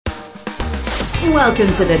Welcome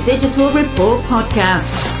to the Digital Report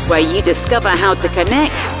Podcast, where you discover how to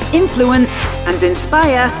connect, influence, and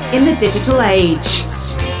inspire in the digital age.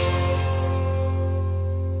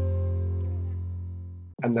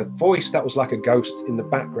 And the voice that was like a ghost in the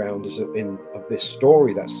background of this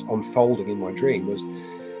story that's unfolding in my dream was,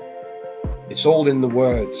 it's all in the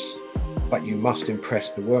words, but you must impress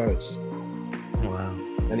the words. Wow.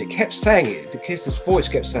 And it kept saying it. This voice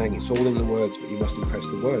kept saying, it's all in the words, but you must impress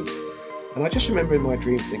the words. And I just remember in my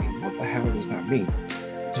dream thinking, what the hell does that mean?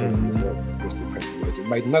 It's all in the words, you must impress the words. It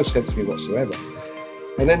made no sense to me whatsoever.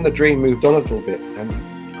 And then the dream moved on a little bit, and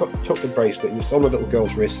he took the bracelet, and it's on the little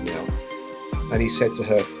girl's wrist now. And he said to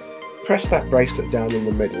her, press that bracelet down in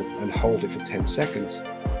the middle and hold it for 10 seconds,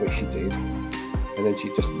 which she did. And then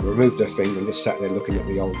she just removed her finger and just sat there looking at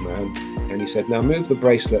the old man. And he said, now move the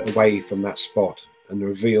bracelet away from that spot and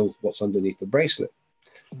reveal what's underneath the bracelet.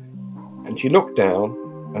 And she looked down,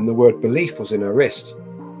 and the word belief was in her wrist,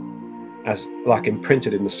 as like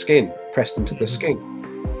imprinted in the skin, pressed into the skin.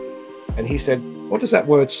 And he said, what does that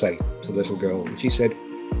word say, to the little girl? And she said,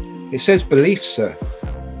 it says belief, sir.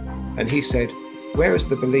 And he said, where is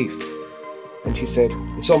the belief? And she said,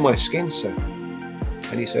 it's on my skin, sir.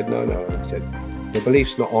 And he said, no. He said, the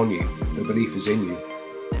belief's not on you. The belief is in you.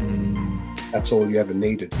 That's all you ever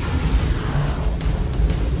needed.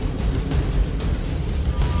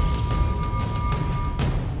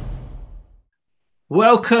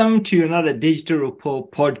 Welcome to another Digital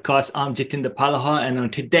Report podcast. I'm Jitinder Palahar, and on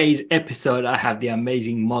today's episode, I have the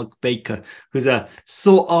amazing Mark Baker, who's a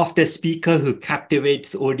sought-after speaker who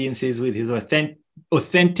captivates audiences with his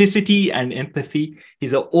authenticity and empathy.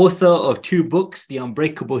 He's an author of 2 books, The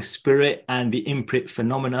Unbreakable Spirit and The Imprint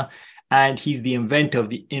Phenomena, and he's the inventor of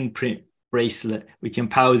the Imprint Bracelet, which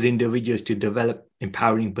empowers individuals to develop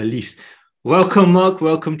empowering beliefs. Welcome, Mark.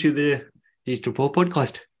 Welcome to the Digital Report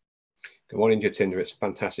podcast. Good morning, Jitinder. It's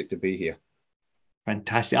fantastic to be here.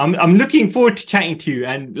 Fantastic. I'm looking forward to chatting to you.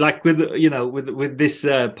 And like with this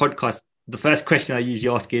podcast, the first question I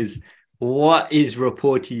usually ask is, what is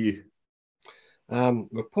rapport to you?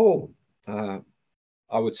 Rapport, I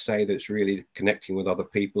would say that it's really connecting with other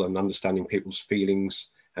people and understanding people's feelings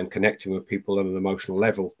and connecting with people on an emotional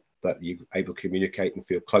level that you're able to communicate and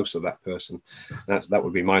feel close to that person. That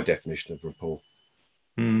would be my definition of rapport.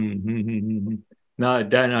 Mm-hmm. No,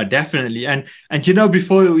 definitely. And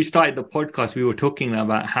before we started the podcast, we were talking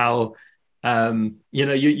about how,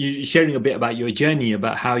 you sharing a bit about your journey,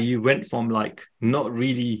 about how you went from like not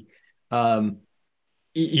really,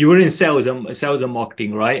 you were in sales and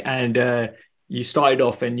marketing, right? And you started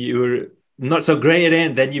off and you were not so great at it,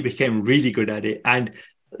 and then you became really good at it. And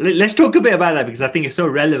let's talk a bit about that, because I think it's so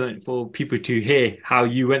relevant for people to hear how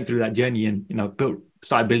you went through that journey and,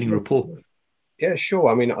 started building rapport. Yeah, sure.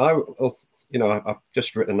 I mean, I've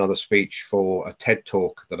just written another speech for a TED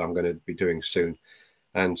Talk that I'm going to be doing soon.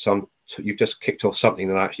 And you've just kicked off something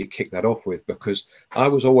that I actually kicked that off with, because I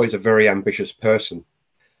was always a very ambitious person,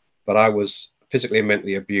 but I was physically and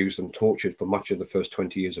mentally abused and tortured for much of the first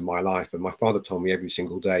 20 years of my life. And my father told me every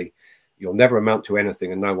single day, you'll never amount to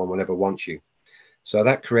anything and no one will ever want you. So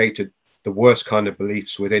that created the worst kind of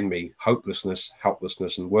beliefs within me: hopelessness,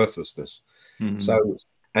 helplessness, and worthlessness. Mm-hmm.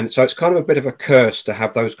 So it's kind of a bit of a curse to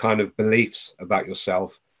have those kind of beliefs about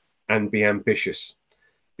yourself and be ambitious,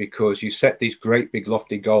 because you set these great big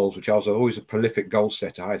lofty goals, which I was always a prolific goal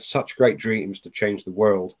setter. I had such great dreams to change the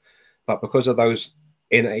world, but because of those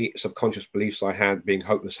innate subconscious beliefs I had, being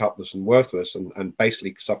hopeless, helpless, and worthless, and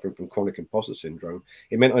basically suffering from chronic imposter syndrome,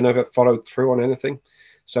 it meant I never followed through on anything.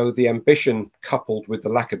 So the ambition coupled with the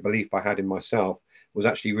lack of belief I had in myself was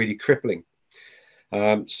actually really crippling.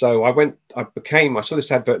 So I saw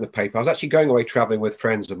this advert in the paper. I was actually going away traveling with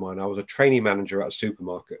friends of mine. I was a trainee manager at a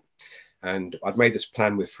supermarket, and I'd made this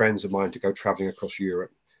plan with friends of mine to go traveling across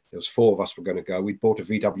Europe. There was 4 of us were going to go. We'd bought a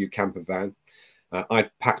VW camper van.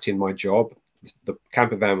 I'd packed in my job. The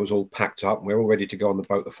camper van was all packed up, and we were all ready to go on the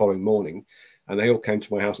boat the following morning. And they all came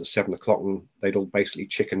to my house at 7 o'clock, and they'd all basically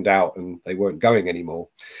chickened out and they weren't going anymore.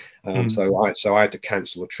 So I had to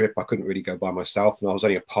cancel the trip. I couldn't really go by myself, and I was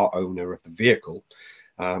only a part owner of the vehicle.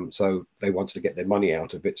 So they wanted to get their money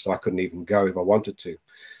out of it, so I couldn't even go if I wanted to.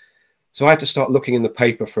 So I had to start looking in the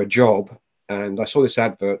paper for a job, and I saw this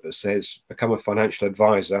advert that says, become a financial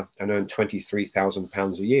advisor and earn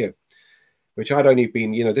 £23,000 a year, which I'd only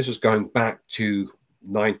been, this was going back to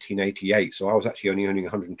 1988. So I was actually only earning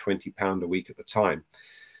 £120 a week at the time.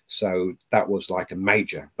 So that was like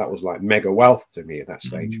mega wealth to me at that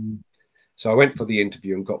stage. Mm-hmm. So I went for the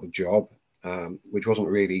interview and got the job, which wasn't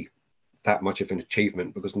really that much of an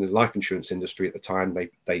achievement, because in the life insurance industry at the time,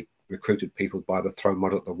 they recruited people by the throw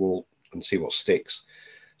mud at the wall and see what sticks.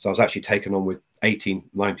 So I was actually taken on with 18,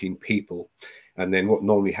 19 people. And then what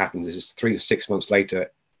normally happens is 3 to 6 months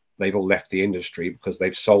later, they've all left the industry because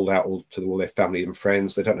they've sold out all to all their family and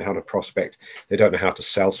friends. They don't know how to prospect. They don't know how to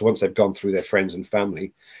sell. So once they've gone through their friends and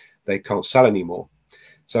family, they can't sell anymore.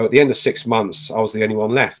 So at the end of 6 months, I was the only one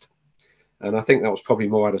left. And I think that was probably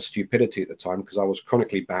more out of stupidity at the time because I was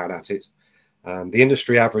chronically bad at it. The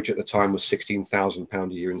industry average at the time was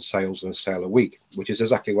 £16,000 a year in sales and a sale a week, which is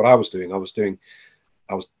exactly what I was doing. I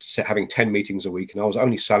was having 10 meetings a week and I was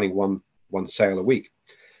only selling one sale a week,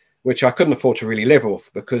 which I couldn't afford to really live off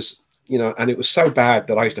because, and it was so bad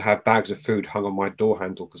that I used to have bags of food hung on my door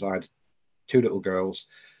handle because I had 2 little girls.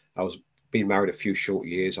 I was being married a few short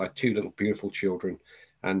years. I had 2 little beautiful children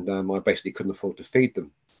and I basically couldn't afford to feed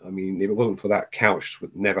them. I mean, if it wasn't for that couch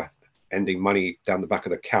with never ending money down the back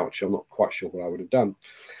of the couch, I'm not quite sure what I would have done.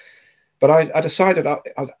 But I decided I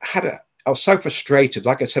was so frustrated.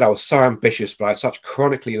 Like I said, I was so ambitious, but I had such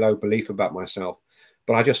chronically low belief about myself.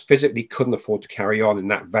 But I just physically couldn't afford to carry on in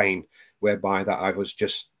that vein, whereby that I was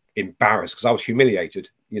just embarrassed because I was humiliated,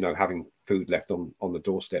 having food left on the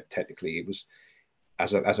doorstep. Technically, it was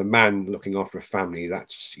as a man looking after a family.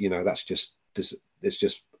 That's just it's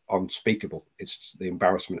just unspeakable. It's the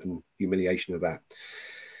embarrassment and humiliation of that.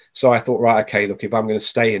 So I thought, right, okay, look, if I'm going to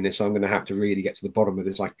stay in this, I'm going to have to really get to the bottom of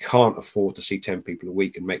this. I can't afford to see 10 people a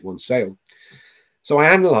week and make one sale. So I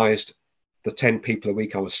analyzed the 10 people a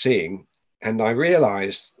week I was seeing, and I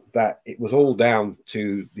realized that it was all down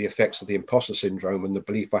to the effects of the imposter syndrome and the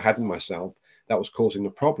belief I had in myself that was causing the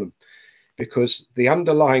problem. Because the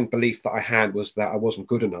underlying belief that I had was that I wasn't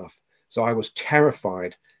good enough. So I was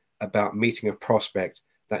terrified about meeting a prospect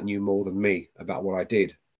that knew more than me about what I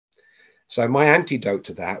did. So my antidote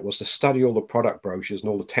to that was to study all the product brochures and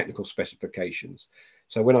all the technical specifications.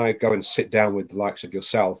 So when I go and sit down with the likes of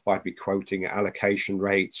yourself, I'd be quoting allocation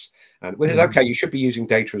rates, and which is okay. You should be using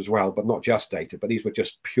data as well, but not just data. But these were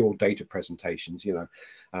just pure data presentations,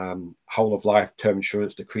 whole of life term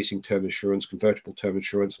insurance, decreasing term insurance, convertible term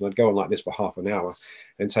insurance. And I'd go on like this for half an hour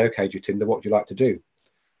and say, okay, Jatinder, what would you like to do?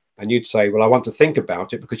 And you'd say, well, I want to think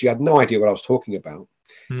about it, because you had no idea what I was talking about.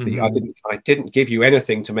 I didn't give you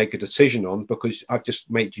anything to make a decision on, because I've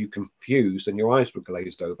just made you confused and your eyes were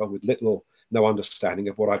glazed over with little or no understanding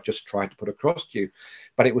of what I've just tried to put across to you.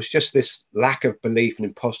 But it was just this lack of belief and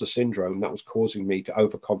imposter syndrome that was causing me to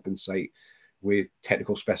overcompensate with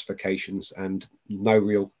technical specifications and no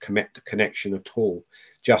real connection at all,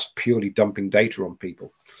 just purely dumping data on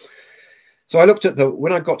people. So I looked at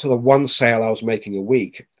when I got to the one sale I was making a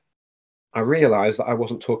week, I realized that I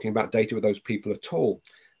wasn't talking about data with those people at all.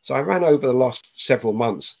 So I ran over the last several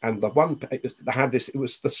months, and the one that had this, it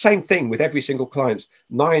was the same thing with every single client,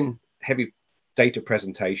 9 heavy data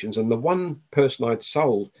presentations. And the one person I'd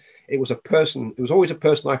sold, it was always a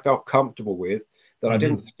person I felt comfortable with, that I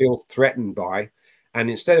didn't feel threatened by. And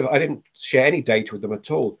I didn't share any data with them at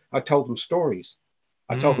all. I told them stories.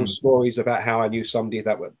 I told them stories about how I knew somebody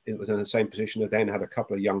that was in the same position as then, had a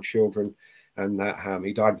couple of young children, and that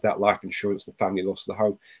he died without life insurance, the family lost the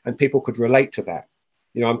home, and people could relate to that.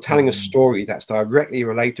 I'm telling a story that's directly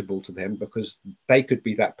relatable to them, because they could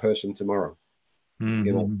be that person tomorrow.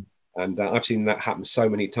 And I've seen that happen so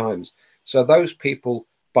many times. So those people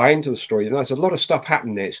buy into the story, and there's a lot of stuff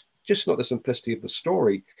happening there. It's just not the simplicity of the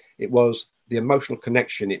story. It was the emotional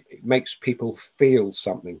connection. It makes people feel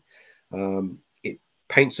something. It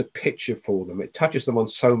paints a picture for them. It touches them on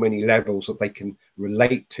so many levels that they can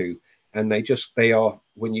relate to. And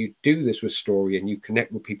when you do this with story and you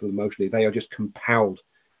connect with people emotionally, they are just compelled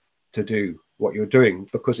to do what you're doing,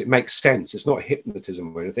 because it makes sense. It's not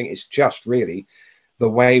hypnotism or anything. It's just really the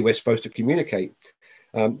way we're supposed to communicate.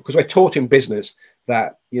 Because we're taught in business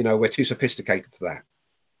that, we're too sophisticated for that.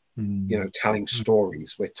 Telling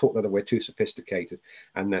stories. We're taught that we're too sophisticated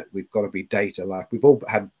and that we've got to be data. Like, we've all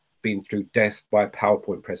been through death by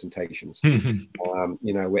PowerPoint presentations,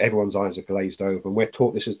 where everyone's eyes are glazed over, and we're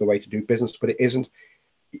taught this is the way to do business, but it isn't.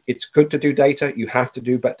 It's good to do data. You have to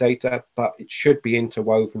do data, but it should be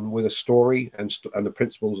interwoven with a story and the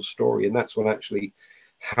principles of story. And that's what actually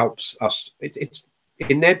helps us. It's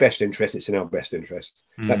in their best interest. It's in our best interest.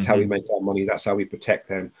 That's how we make our money. That's how we protect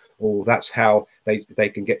them. Or that's how they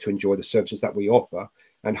can get to enjoy the services that we offer.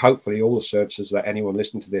 And hopefully all the services that anyone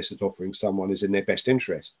listening to this is offering someone is in their best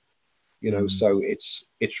interest. So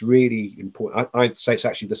it's really important. I'd say it's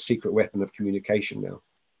actually the secret weapon of communication now.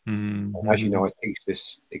 As you know, I teach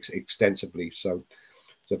this extensively. So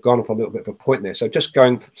I've gone off a little bit of a point there. So just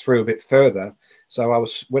going through a bit further. So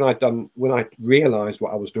when I realized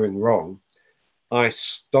what I was doing wrong, I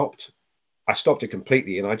stopped it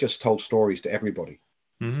completely, and I just told stories to everybody.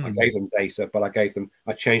 I gave them data, but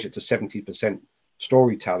I changed it to 70%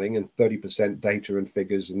 storytelling and 30% data and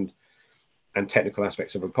figures and technical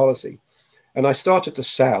aspects of a policy. And I started to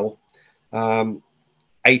sell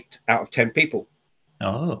 8 out of 10 people.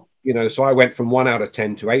 Oh. So I went from 1 out of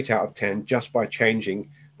 10 to 8 out of 10 just by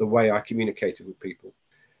changing the way I communicated with people.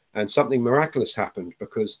 And something miraculous happened,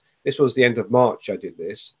 because this was the end of March. I did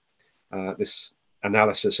this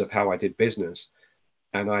analysis of how I did business,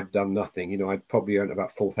 and I'd done nothing. I'd probably earned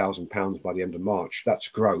about £4,000 by the end of March. That's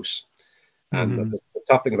gross. And the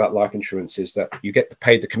tough thing about life insurance is that you get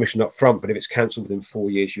paid the commission up front, but if it's cancelled within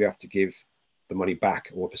 4 years, you have to give the money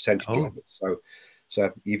back, or a percentage of it.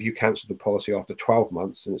 So if you cancel the policy after 12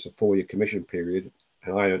 months and it's a 4-year commission period,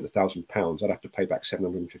 and I earned £1,000, I'd have to pay back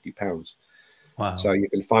 £750. Wow. So you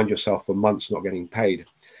can find yourself for months not getting paid.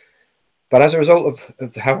 But as a result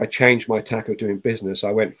of how I changed my tack of doing business,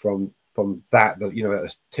 I went from that, a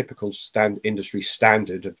typical industry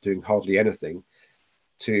standard of doing hardly anything,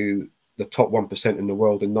 to the top 1% in the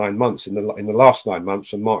world in 9 months. In the last 9 months,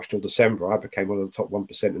 from March till December, I became one of the top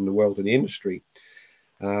 1% in the world in the industry,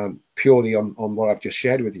 purely on what I've just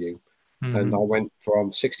shared with you. And I went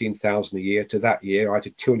from 16,000 a year to that year I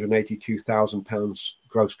did £282,000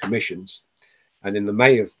 gross commissions. And in the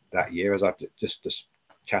May of that year, as I've just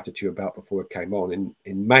chatted to you about before it came on,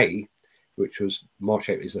 in May, which was March,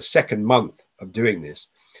 April, is the second month of doing this,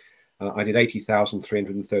 I did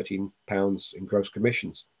 £80,313 in gross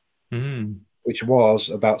commissions, which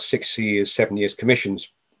was about 7 years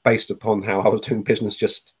commissions, based upon how I was doing business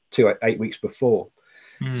just 8 weeks before.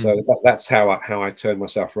 So that's how I turned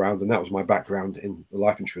myself around, and that was my background in the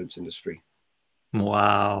life insurance industry.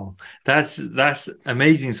 Wow, that's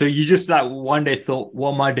amazing. So you just like one day thought,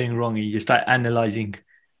 what am I doing wrong? And you just start analyzing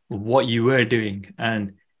what you were doing,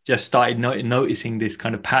 and just started noticing this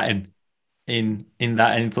kind of pattern in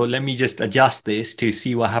that, and thought, let me just adjust this to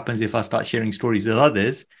see what happens if I start sharing stories with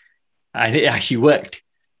others. And it actually worked.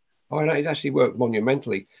 Oh, no, it actually worked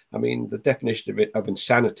monumentally. I mean, the definition of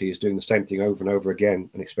insanity is doing the same thing over and over again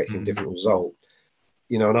and expecting a different result.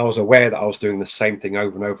 And I was aware that I was doing the same thing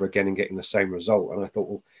over and over again and getting the same result. And I thought,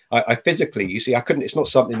 well, I physically, you see, it's not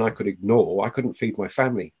something I could ignore. I couldn't feed my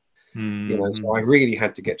family, so I really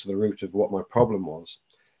had to get to the root of what my problem was.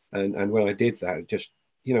 And when I did that, it just,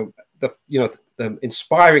 the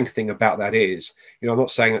inspiring thing about that is, I'm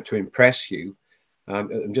not saying that to impress you.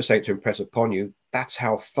 I'm just saying to impress upon you, that's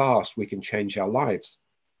how fast we can change our lives.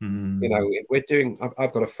 If we're doing,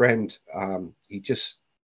 I've got a friend, he just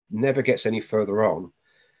never gets any further on,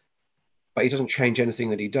 but he doesn't change anything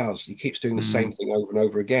that he does. He keeps doing the same thing over and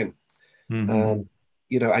over again. And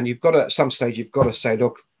you've got to, at some stage, you've got to say,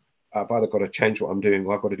 look, I've either got to change what I'm doing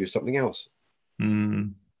or I've got to do something else.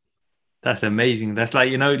 That's amazing. That's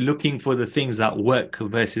like, looking for the things that work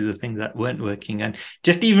versus the things that weren't working. And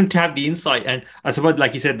just even to have the insight, and I suppose,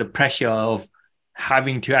 like you said, the pressure of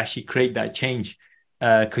having to actually create that change,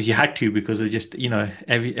 because you had to, because of just,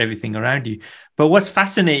 everything around you. But what's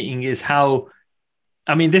fascinating is how,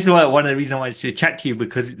 I mean, this is one of the reasons I wanted to chat to you,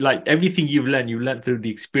 because like everything you've learned through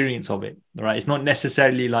the experience of it, right? It's not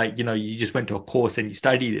necessarily like, you just went to a course and you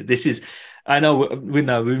studied it. This is, I know we've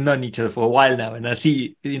known each other for a while now, and I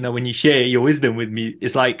see, when you share your wisdom with me,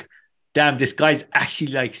 it's like, damn, this guy's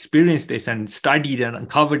actually like experienced this and studied and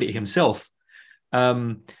uncovered it himself.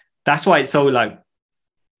 That's why it's so like,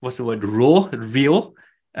 what's the word? Real.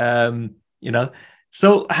 So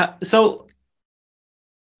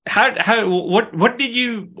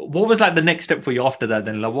what was like the next step for you after that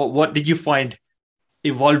then? Like what did you find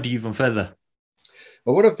evolved you even further?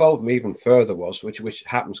 Well, what evolved me even further was, which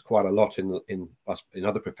happens quite a lot in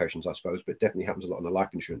other professions, I suppose, but definitely happens a lot in the life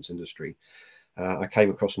insurance industry. I came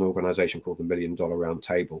across an organization called the $1 Million Round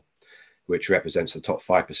Table, which represents the top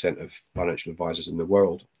 5% of financial advisors in the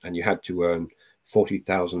world. And you had to earn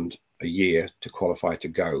 $40,000 a year to qualify to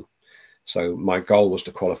go. So my goal was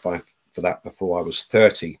to qualify for that before I was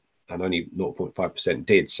 30, and only 0.5%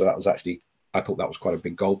 did. So that was actually, I thought that was quite a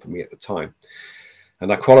big goal for me at the time.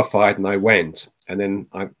 And I qualified and I went, and then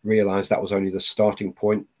I realized that was only the starting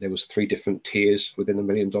point. There was 3 different tiers within the $1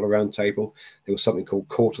 Million Round Table. There was something called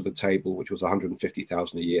core to the table, which was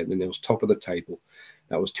 $150,000 a year. And then there was top of the table.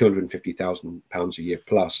 That was £250,000 a year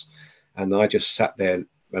plus. And I just sat there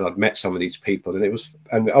and I'd met some of these people, and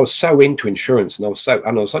I was so into insurance, and I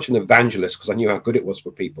was such an evangelist, because I knew how good it was for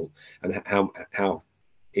people and how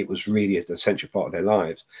it was really an essential part of their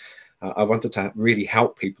lives. I wanted to really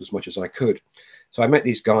help people as much as I could. So I met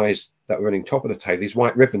these guys that were running top of the table, these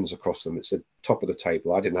white ribbons across them. It said top of the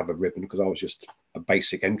table. I didn't have a ribbon because I was just a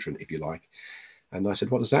basic entrant, if you like. And I said,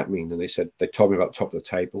 what does that mean? And they told me about top of the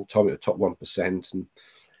table, told me the top 1%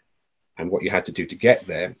 and what you had to do to get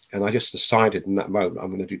there. And I just decided in that moment, I'm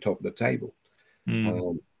going to do top of the table.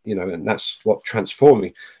 And that's what transformed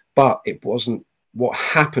me. But it wasn't. What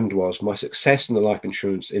happened was my success in the life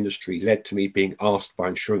insurance industry led to me being asked by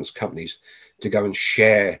insurance companies to go and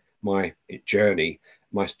share my journey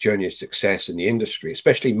of success in the industry,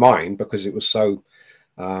 especially mine, because it was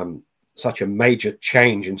such a major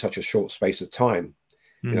change in such a short space of time.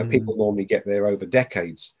 People normally get there over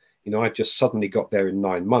decades. I just suddenly got there in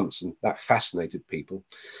 9 months, and that fascinated people.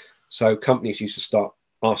 So companies used to start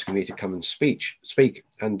asking me to come and speak.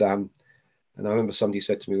 And I remember somebody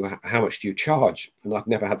said to me, well, how much do you charge? And I'd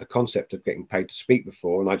never had the concept of getting paid to speak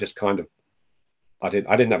before. And I just I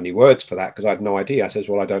didn't have any words for that because I had no idea. I said,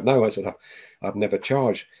 well, I don't know. I said, I've never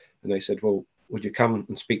charged. And they said, well, would you come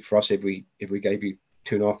and speak for us if we gave you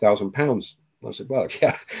 £2,500? I said, well,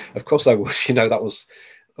 yeah, of course I would. That was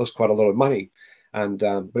quite a lot of money. And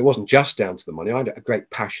but it wasn't just down to the money. I had a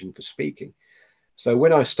great passion for speaking. So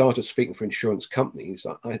when I started speaking for insurance companies,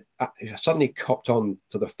 I suddenly copped on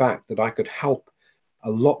to the fact that I could help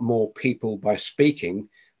a lot more people by speaking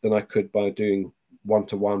than I could by doing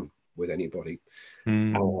one-to-one with anybody.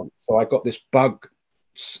 So I got this bug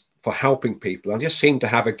for helping people. I just seemed to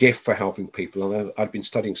have a gift for helping people. And I'd been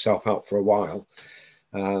studying self-help for a while.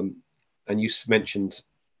 And you mentioned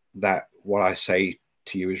that what I say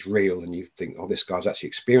to you is real, and you think, oh, this guy's actually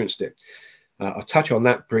experienced it. I'll touch on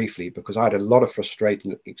that briefly because I had a lot of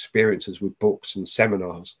frustrating experiences with books and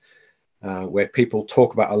seminars where people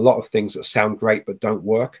talk about a lot of things that sound great but don't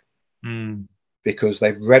work because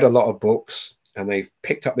they've read a lot of books and they've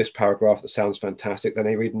picked up this paragraph that sounds fantastic. Then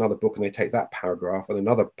they read another book and they take that paragraph and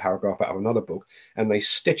another paragraph out of another book and they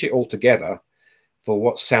stitch it all together for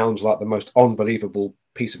what sounds like the most unbelievable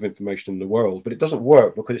piece of information in the world. But it doesn't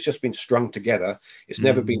work because it's just been strung together. It's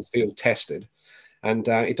never been field tested. And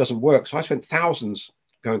it doesn't work. So I spent thousands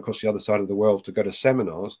going across the other side of the world to go to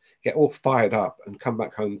seminars, get all fired up and come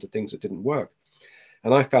back home to things that didn't work.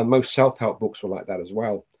 And I found most self-help books were like that as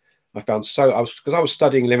well. I was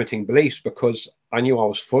studying limiting beliefs because I knew I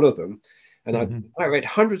was full of them. And I read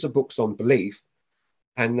hundreds of books on belief.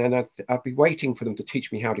 And then I'd be waiting for them to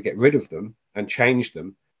teach me how to get rid of them and change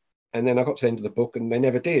them. And then I got to the end of the book and they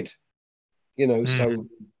never did, so,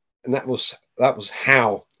 and that was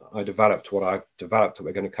how I developed what I've developed that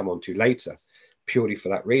we're going to come on to later, purely for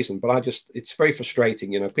that reason. But it's very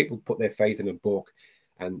frustrating, people put their faith in a book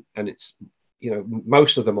and it's,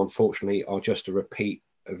 most of them, unfortunately, are just a repeat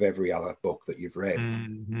of every other book that you've read,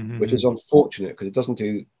 which is unfortunate because it doesn't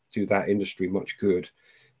do that industry much good.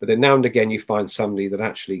 But then now and again, you find somebody that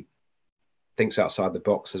actually thinks outside the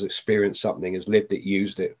box, has experienced something, has lived it,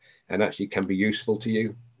 used it, and actually can be useful to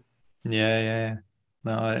you. Yeah.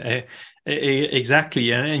 No,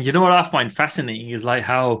 exactly. And you know what I find fascinating is like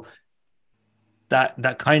how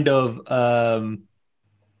that kind of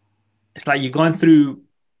it's like you've gone through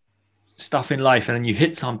stuff in life and then you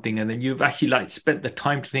hit something and then you've actually like spent the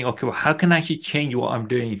time to think, okay, well, how can I actually change what I'm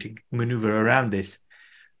doing to maneuver around this?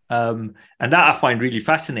 And that I find really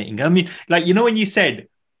fascinating. I mean, like, when you said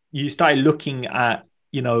you started looking at,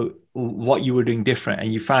 what you were doing different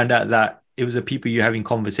and you found out that it was the people you're having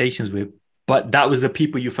conversations with, but that was the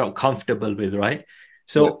people you felt comfortable with, right?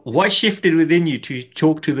 So What shifted within you to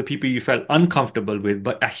talk to the people you felt uncomfortable with,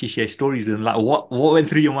 but actually share stories with them? Like what went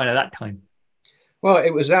through your mind at that time? Well,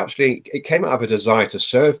 it came out of a desire to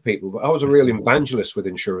serve people, but I was a real evangelist with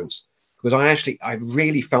insurance because I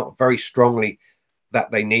really felt very strongly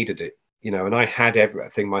that they needed it, and I had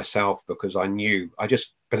everything myself because I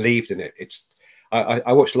just believed in it.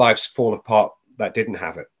 I watched lives fall apart that didn't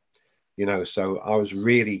have it, so I was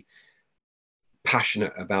really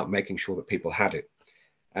passionate about making sure that people had it.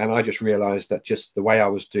 And I just realized that just the way I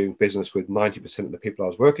was doing business with 90% of the people I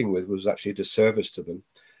was working with was actually a disservice to them.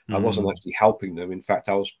 I wasn't actually helping them. In fact,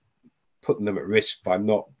 I was putting them at risk by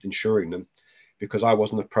not insuring them because I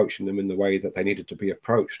wasn't approaching them in the way that they needed to be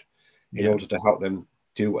approached in order to help them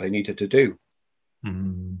do what they needed to do.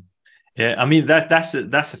 Yeah, I mean,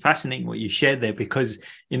 that's fascinating what you shared there because,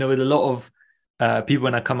 with a lot of people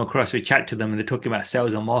when I come across, we chat to them and they're talking about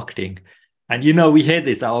sales and marketing. And, we hear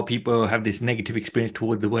this, that all people have this negative experience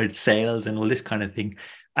toward the word sales and all this kind of thing.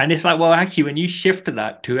 And it's like, well, actually, when you shift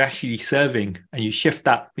that to actually serving and you shift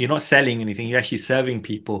that, you're not selling anything, you're actually serving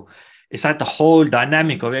people. It's like the whole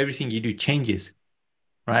dynamic of everything you do changes,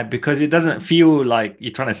 right? Because it doesn't feel like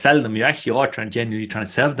you're trying to sell them. You actually are genuinely trying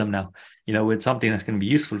to serve them now, with something that's going to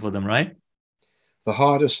be useful for them, right? The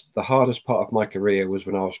hardest part of my career was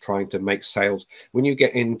when I was trying to make sales. When you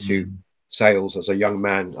get into sales as a young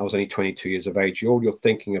man, I was only 22 years of age, all you're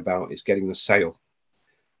thinking about is getting the sale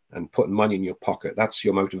and putting money in your pocket. That's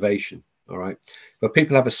your motivation. All right. But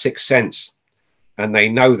people have a sixth sense and they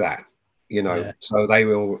know that, Yeah. So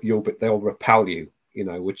they'll repel you,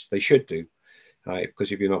 which they should do.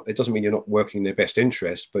 Because if you're not, it doesn't mean you're not working in their best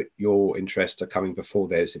interest, but your interests are coming before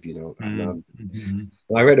theirs, if you know. And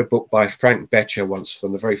I read a book by Frank Bettger once, one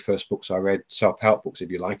of the very first books I read, self-help books, if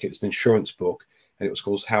you like. It was an insurance book, and it was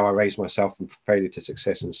called How I Raised Myself from Failure to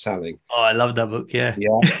Success in Selling. Oh, I love that book. Yeah.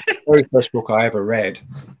 Yeah, very first book I ever read,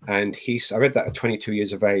 and I read that at 22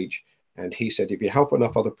 years of age, and he said, if you help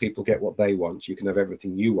enough other people get what they want, you can have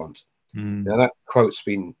everything you want. Now that quote's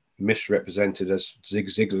been misrepresented as Zig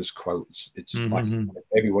Ziglar's quotes. It's like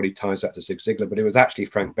everybody ties that to Zig Ziglar, but it was actually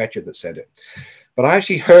Frank Bettger that said it. But I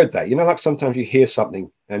actually heard that, like sometimes you hear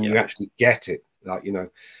something and you actually get it, and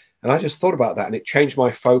I just thought about that, and it changed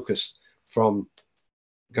my focus from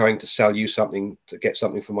going to sell you something to get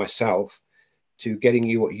something for myself to getting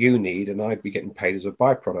you what you need, and I'd be getting paid as a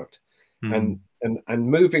byproduct. And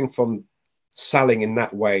moving from selling in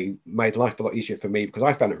that way made life a lot easier for me, because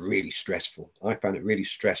I found it really stressful. I found it really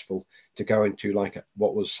stressful to go into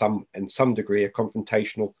what was in some degree a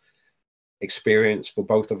confrontational experience for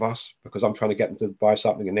both of us, because I'm trying to get them to buy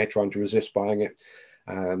something and they're trying to resist buying it.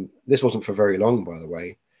 This wasn't for very long, by the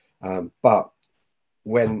way. But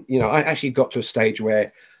when, I actually got to a stage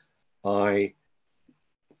where I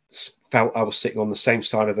felt I was sitting on the same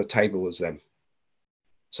side of the table as them.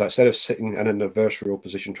 So instead of sitting in an adversarial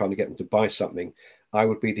position trying to get them to buy something, I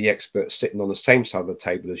would be the expert sitting on the same side of the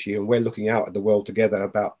table as you, and we're looking out at the world together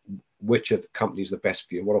about which of the companies are the best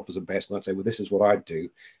for you, what offers the best. And I'd say, well, this is what I'd do.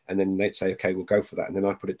 And then they'd say, okay, we'll go for that. And then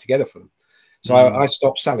I put it together for them. So I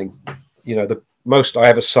stopped selling. The most I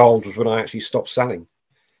ever sold was when I actually stopped selling.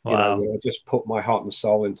 Wow. I just put my heart and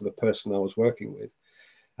soul into the person I was working with.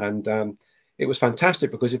 And it was fantastic,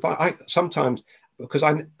 because if I sometimes, because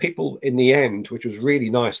people in the end, which was really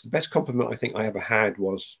nice, the best compliment I think I ever had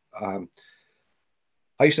was, I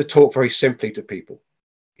used to talk very simply to people.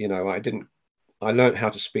 I learned how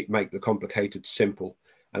to make the complicated simple.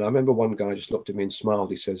 And I remember one guy just looked at me and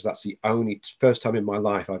smiled. He says, that's the first time in my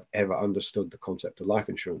life I've ever understood the concept of life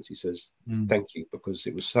insurance. He says, thank you, because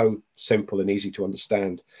it was so simple and easy to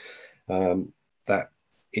understand, that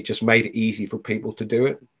it just made it easy for people to do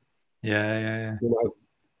it. Yeah.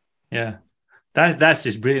 Yeah. That's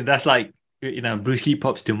just brilliant. That's like, Bruce Lee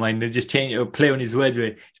pops to mind. They just change or play on his words where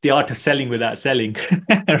it's the art of selling without selling.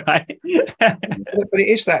 Right. But it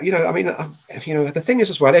is that, the thing is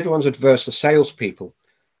as well, everyone's adverse to salespeople,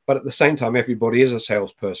 but at the same time, everybody is a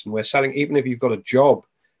salesperson. We're selling, even if you've got a job,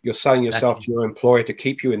 you're selling yourself to your employer to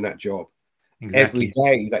keep you in that job every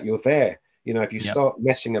day that you're there. If you start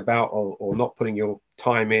messing about or not putting your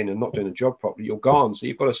time in and not doing the job properly, you're gone. So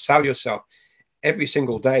you've got to sell yourself every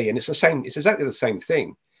single day. And it's exactly the same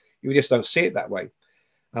thing. You just don't see it that way.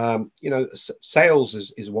 Sales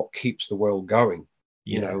is what keeps the world going,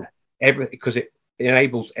 everything, because it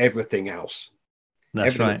enables everything else.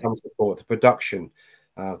 Everything that comes before, the production,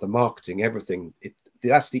 the marketing, everything.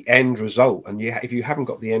 That's the end result. And if you haven't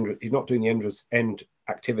got the end, you're not doing the end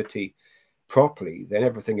activity properly, then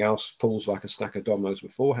everything else falls like a stack of dominoes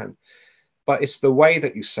beforehand. But it's the way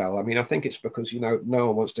that you sell. I think it's because, no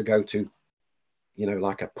one wants to go to,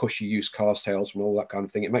 like a pushy used car salesman, all that kind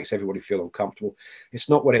of thing. It makes everybody feel uncomfortable. It's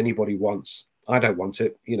not what anybody wants. I don't want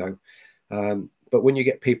it, but when you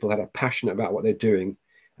get people that are passionate about what they're doing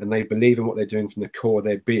and they believe in what they're doing from the core of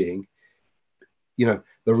their being, the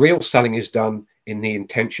real selling is done in the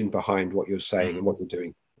intention behind what you're saying and what you're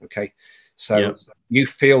doing. Okay. So you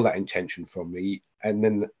feel that intention from me. And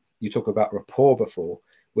then you talk about rapport before.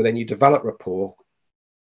 Well, then you develop rapport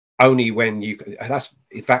only when that's,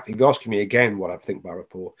 in fact, if you're asking me again what I think about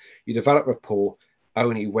rapport, you develop rapport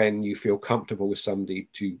only when you feel comfortable with somebody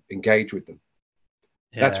to engage with them.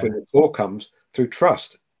 That's when rapport comes through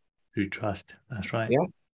trust. Through trust. That's right.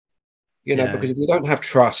 Yeah. Because if you don't have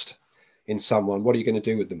trust in someone, what are you going to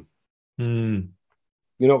do with them?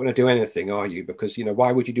 You're not going to do anything, are you? Because,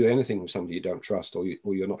 why would you do anything with somebody you don't trust, or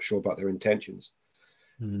you're not sure about their intentions?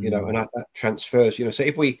 And that transfers, so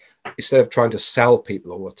if we, instead of trying to sell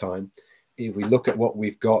people all the time, if we look at what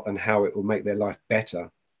we've got and how it will make their life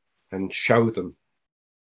better and show them,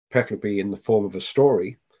 preferably in the form of a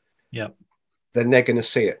story, then they're going to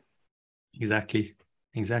see it. Exactly.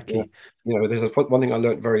 There's one thing I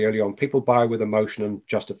learned very early on: people buy with emotion and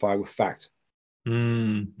justify with fact.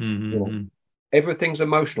 Everything's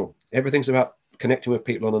emotional. Everything's about connecting with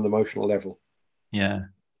people on an emotional level.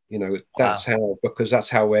 That's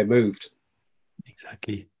how we're moved.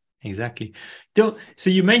 Exactly. So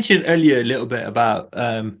you mentioned earlier a little bit about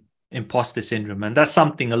imposter syndrome, and that's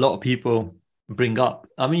something a lot of people bring up.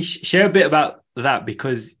 Share a bit about that,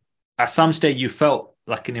 because at some stage you felt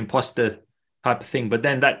like an imposter type of thing, but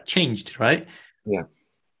then that changed, right? Yeah.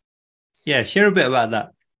 Yeah, share a bit about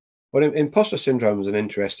that. Well, imposter syndrome is an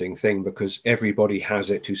interesting thing because everybody has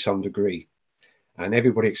it to some degree, and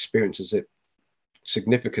everybody experiences it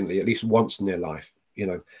significantly at least once in their life.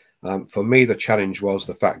 For me, the challenge was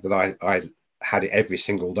the fact that I had it every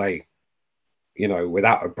single day,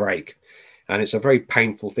 without a break, and it's a very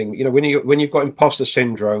painful thing. When you've got imposter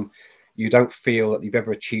syndrome, you don't feel that you've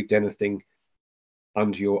ever achieved anything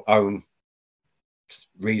under your own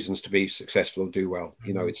reasons to be successful or do well.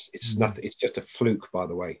 It's nothing. It's just a fluke, by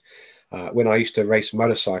the way. When I used to race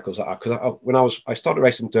motorcycles, I started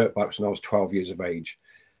racing dirt bikes when I was 12 years of age,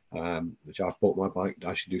 which I bought my bike.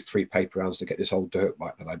 I should do 3 paper rounds to get this old dirt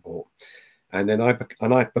bike that I bought. And then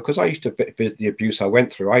because I used to visit the abuse I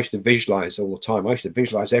went through, I used to visualize all the time. I used to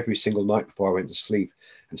visualize every single night before I went to sleep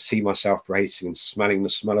and see myself racing and smelling the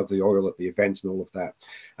smell of the oil at the event and all of that.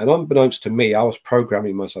 And unbeknownst to me, I was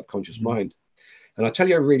programming my subconscious mind. And I'll tell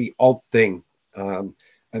you a really odd thing.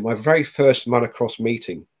 At my very first motocross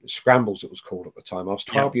meeting, Scrambles it was called at the time, I was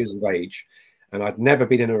 12 years of age, and I'd never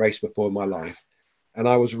been in a race before in my life. And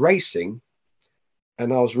I was racing,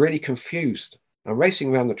 and I was really confused. I'm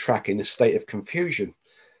racing around the track in a state of confusion.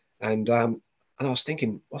 And I was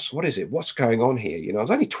thinking, what is it? What's going on here? I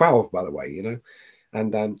was only 12, by the way,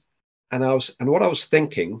 and what I was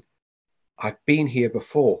thinking, I've been here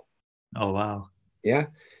before. Oh, wow. Yeah.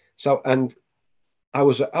 So, and I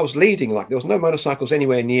was leading, like there was no motorcycles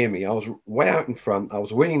anywhere near me. I was way out in front. I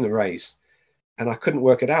was winning the race, and I couldn't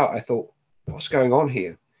work it out. I thought, what's going on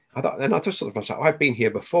here? I thought sort of myself, I've been here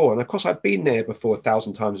before, and of course I'd been there before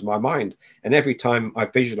 1,000 times in my mind. And every time I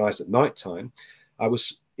visualized at night time, I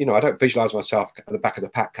was, I don't visualize myself at the back of the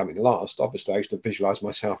pack coming last. Obviously, I used to visualize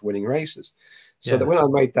myself winning races. So that when I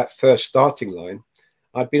made that first starting line,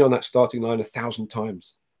 I'd been on that starting line 1,000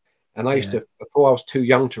 times. And I used to, before I was too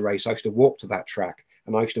young to race, I used to walk to that track,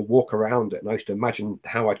 and I used to walk around it, and I used to imagine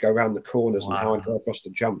how I'd go around the corners and how I'd go across the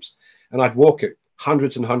jumps, and I'd walk it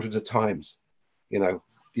hundreds and hundreds of times, as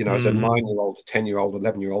a 9-year-old, 10-year-old,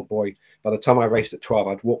 11-year-old boy. By the time I raced at 12,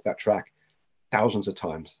 I'd walk that track thousands of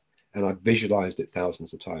times, and I'd visualized it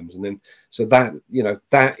thousands of times. And then, so that,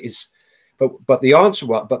 that is, but the answer,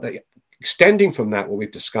 extending from that, what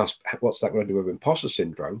we've discussed, what's that going to do with imposter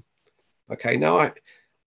syndrome? Okay, now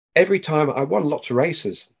every time I won lots of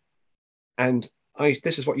races, and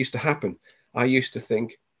this is what used to happen. I used to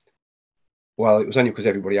think, well, it was only because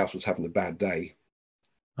everybody else was having a bad day,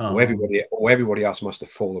 or everybody else must have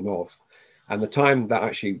fallen off. And the time that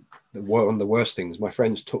actually one of the worst things, my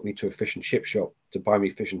friends took me to a fish and chip shop to buy me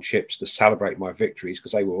fish and chips to celebrate my victories,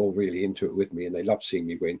 because they were all really into it with me and they loved seeing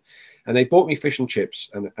me win. And they bought me fish and chips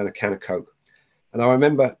and a can of Coke. And I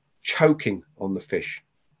remember choking on the fish.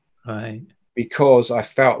 Right. Because I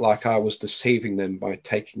felt like I was deceiving them by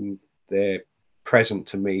taking their present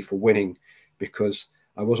to me for winning, because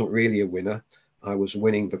I wasn't really a winner. I was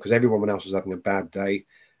winning because everyone else was having a bad day,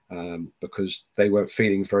 because they weren't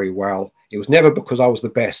feeling very well. It was never because I was the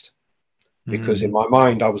best, because in my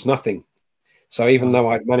mind I was nothing. So even though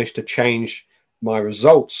I'd managed to change my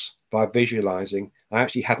results by visualizing, I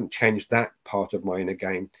actually hadn't changed that part of my inner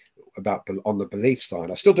game on the belief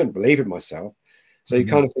side. I still didn't believe in myself. So you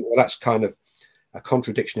kind of think, well, that's kind of a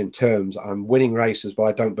contradiction in terms. I'm winning races, but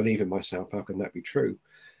I don't believe in myself. How can that be true?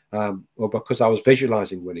 Well, because I was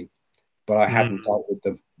visualizing winning, but I hadn't dealt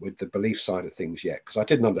with the belief side of things yet, because I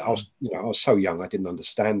didn't. I was so young, I didn't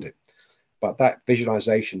understand it. But that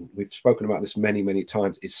visualization, we've spoken about this many, many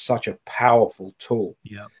times, is such a powerful tool.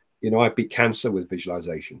 Yeah. I beat cancer with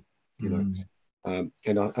visualization. And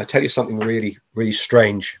I tell you something really, really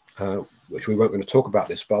strange, which we weren't going to talk about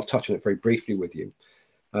this, but I'll touch on it very briefly with you.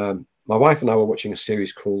 My wife and I were watching a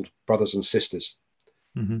series called Brothers and Sisters,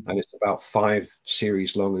 and it's about 5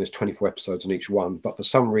 series long, and there's 24 episodes in each one. But for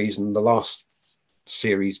some reason, the last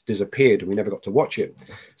series disappeared, and we never got to watch it.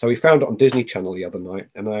 So we found it on Disney Channel the other night,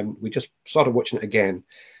 and we just started watching it again.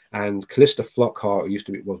 And Callista Flockhart, who used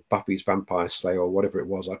to be Buffy's vampire slayer or whatever it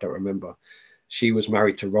was, I don't remember. She was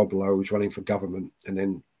married to Rob Lowe, who's running for government, and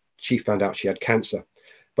then she found out she had cancer.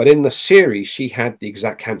 But in the series, she had the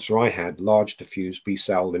exact cancer I had, large diffuse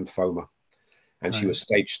B-cell lymphoma. And she was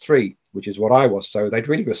stage 3, which is what I was. So they'd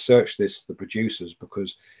really researched this, the producers,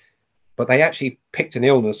 but they actually picked an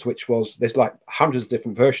illness, which was, there's like hundreds of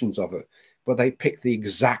different versions of it, but they picked the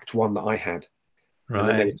exact one that I had. Right. And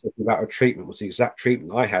then they were talking about a treatment, was the exact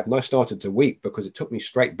treatment I had. And I started to weep because it took me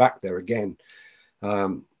straight back there again.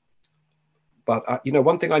 But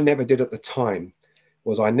one thing I never did at the time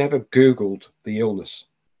was I never Googled the illness.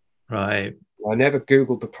 Right. I never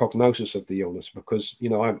Googled the prognosis of the illness, because,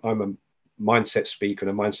 I'm a mindset speaker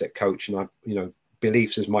and a mindset coach, and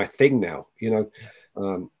beliefs is my thing now,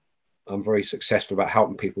 I'm very successful about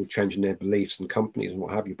helping people changing their beliefs and companies and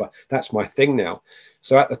what have you. But that's my thing now.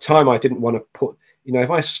 So at the time, I didn't want to put,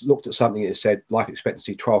 if I looked at something and it said life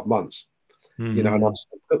expectancy 12 months, and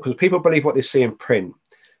because people believe what they see in print.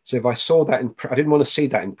 So if I saw that I didn't want to see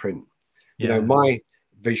that in print. My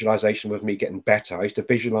visualization was me getting better. I used to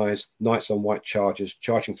visualize nights on white chargers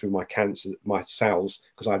charging through my cells,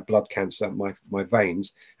 because I had blood cancer, my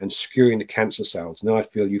veins, and skewing the cancer cells. And then I'd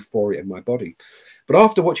feel euphoria in my body. But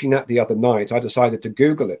after watching that the other night, I decided to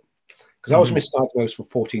Google it, because I was misdiagnosed for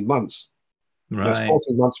 14 months. Right. It was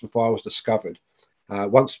 14 months before I was discovered.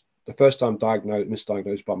 The first time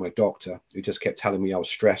misdiagnosed by my doctor, who just kept telling me I was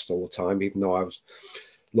stressed all the time, even though I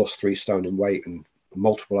lost 3 stone in weight and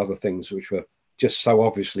multiple other things, which were just so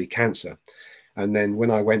obviously cancer. And then when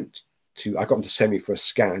I got them to send me for a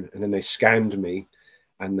scan, and then they scanned me,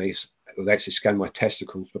 and they actually scanned my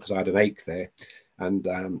testicles because I had an ache there. And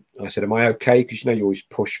I said, am I okay? Because you always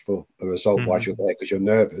push for a result while you're there because you're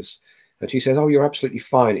nervous. And she says, oh, you're absolutely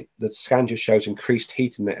fine. The scan just shows increased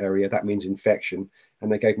heat in the area. That means infection.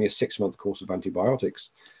 And they gave me a 6-month course of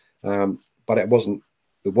antibiotics. But it wasn't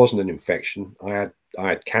an infection. I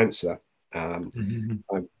had cancer. I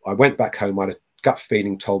went back home. I had a gut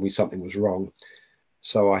feeling told me something was wrong.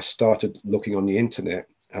 So I started looking on the internet,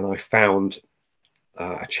 and I found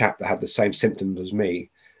a chap that had the same symptoms as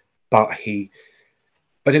me, but he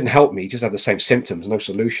didn't help me. He just had the same symptoms, no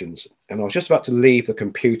solutions. And I was just about to leave the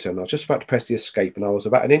computer, and I was just about to press the escape, and I was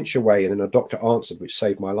about an inch away, and then a doctor answered, which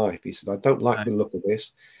saved my life. He said, I don't like the look of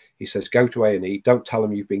this. He says, go to A&E. Don't tell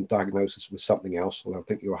them you've been diagnosed with something else, or they'll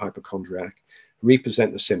think you're a hypochondriac.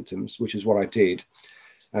 Represent the symptoms, which is what I did.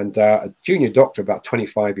 And a junior doctor, about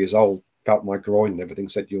 25 years old, felt my groin and everything,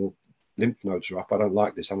 said, your lymph nodes are up. I don't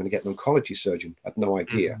like this. I'm going to get an oncology surgeon. I had no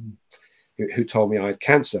idea. Who told me I had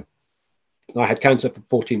cancer. I had cancer for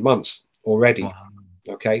 14 months already. Wow.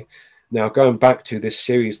 Okay. Now, going back to this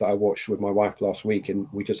series that I watched with my wife last week, and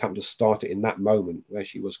we just happened to start it in that moment where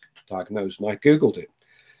she was diagnosed, and I Googled it.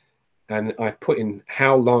 And I put in,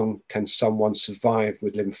 how long can someone survive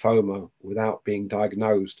with lymphoma without being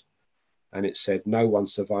diagnosed? And it said, no one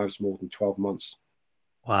survives more than 12 months.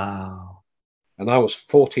 Wow. And I was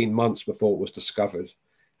 14 months before it was discovered,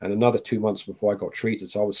 and another 2 months before I got treated.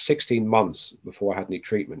 So I was 16 months before I had any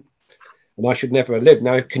treatment. And I should never have lived.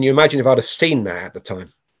 Now, can you imagine if I'd have seen that at the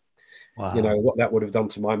time? Wow. What that would have done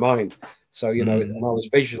to my mind. So, and I was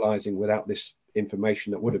visualizing without this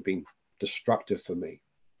information that would have been destructive for me.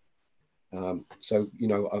 So,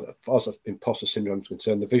 as far as imposter syndrome is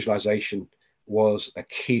concerned, the visualization was a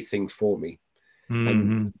key thing for me.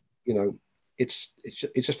 And, it's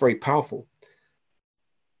just very powerful.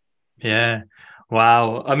 Yeah.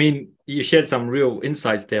 Wow. I mean, you shared some real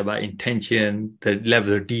insights there about intention, the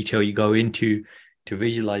level of detail you go into to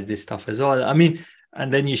visualize this stuff as well. I mean,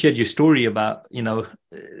 and then you shared your story about,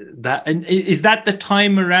 that. And is that the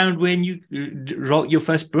time around when you wrote your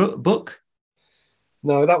first book?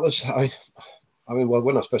 No, that was, well,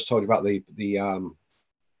 when I first told you about the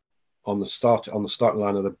on the starting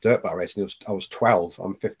line of the dirt bike racing, I was 12.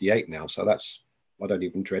 I'm 58 now. So I don't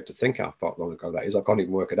even dread to think how far long ago that is. I can't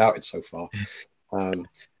even work it out. It's so far.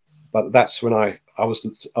 But that's when I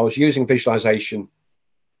was using visualization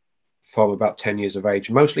from about 10 years of age,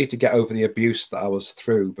 mostly to get over the abuse that I was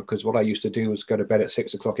through, because what I used to do was go to bed at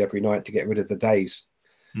 6 o'clock every night to get rid of the days.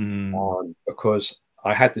 Because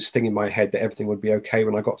I had this thing in my head that everything would be okay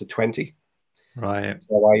when I got to 20. Right.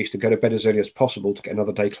 So I used to go to bed as early as possible to get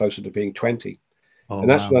another day closer to being 20. And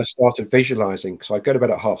that's when I started visualizing, because I'd go to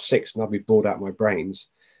bed at 6:30 and I'd be bored out of my brains.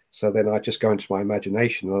 So then I'd just go into my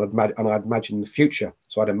imagination, and I'd imagine the future.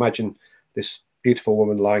 So I'd imagine this beautiful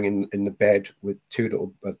woman lying in the bed with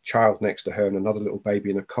a child next to her and another little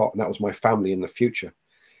baby in a cot. And that was my family in the future.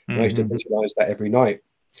 And I used to visualize that every night.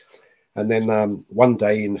 And then one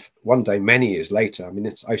day, many years later,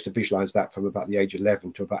 I used to visualize that from about the age of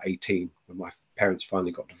 11 to about 18, when my parents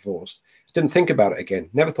finally got divorced. Didn't think about it again.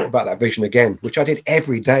 Never thought about that vision again, which I did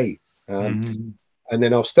every day. And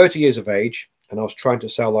then I was 30 years of age, and I was trying to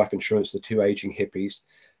sell life insurance to 2 aging hippies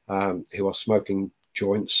who are smoking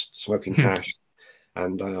joints, smoking hash.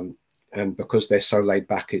 And because they're so laid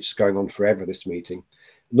back, it's going on forever, this meeting.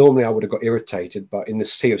 Normally I would have got irritated, but in the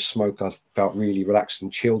sea of smoke, I felt really relaxed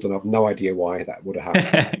and chilled, and I've no idea why that would have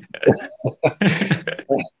happened.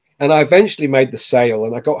 And I eventually made the sale,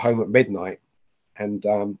 and I got home at midnight, and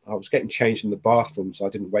I was getting changed in the bathroom, so I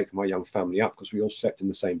didn't wake my young family up, because we all slept in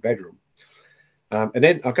the same bedroom. And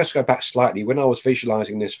then I'll just go back slightly. When I was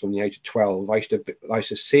visualizing this from the age of 12, I used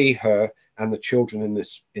to see her and the children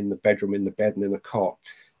in the bedroom, in the bed and in a cot,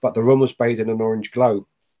 but the room was bathed in an orange glow.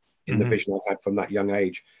 In the vision I had from that young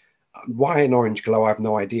age. Why an orange glow? I have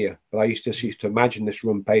no idea. But I used to imagine this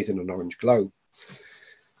room bathed in an orange glow.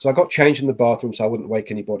 So I got changed in the bathroom so I wouldn't wake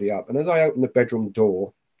anybody up. And as I opened the bedroom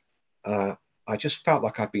door, I just felt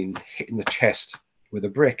like I'd been hit in the chest with a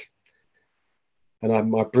brick.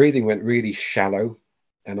 And my breathing went really shallow,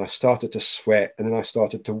 and I started to sweat, and then I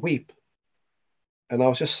started to weep. And I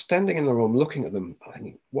was just standing in the room looking at them. I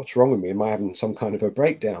think, what's wrong with me? Am I having some kind of a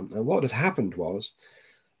breakdown? And what had happened was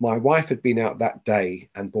my wife had been out that day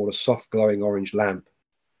and bought a soft glowing orange lamp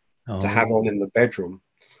to have on in the bedroom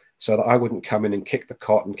so that I wouldn't come in and kick the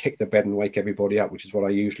cot and kick the bed and wake everybody up, which is what I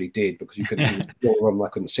usually did because you couldn't in the room, I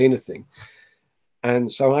couldn't see anything.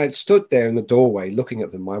 And so I stood there in the doorway looking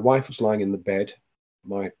at them. My wife was lying in the bed.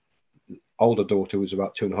 My older daughter, who was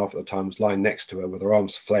about 2.5 at the time, was lying next to her with her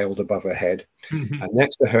arms flailed above her head. And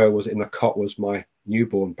next to her was in the cot was my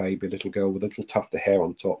newborn baby, little girl with a little tuft of hair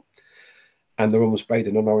on top. And the room was bathed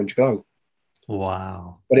in an orange glow.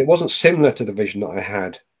 Wow. But it wasn't similar to the vision that I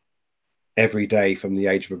had every day from the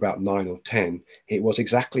age of about 9 or 10. It was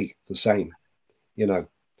exactly the same,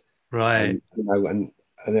 Right.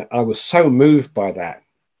 And I was so moved by that,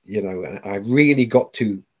 and I really got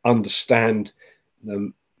to understand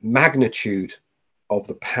the magnitude of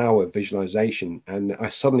the power of visualization. And I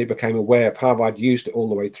suddenly became aware of how I'd used it all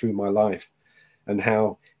the way through my life, and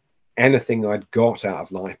how anything I'd got out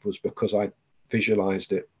of life was because I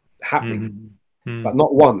visualized it happening, but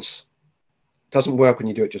not once. It doesn't work when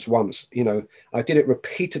you do it just once. I did it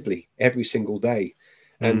repeatedly every single day.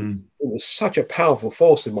 And it was such a powerful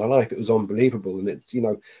force in my life. It was unbelievable. And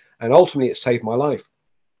and ultimately it saved my life.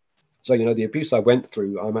 So, the abuse I went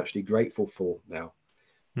through, I'm actually grateful for now,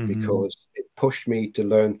 because it pushed me to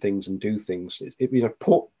learn things and do things. It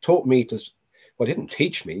taught me to, well, it didn't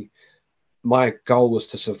teach me. My goal was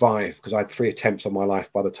to survive, because I had 3 attempts on my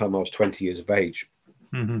life by the time I was 20 years of age.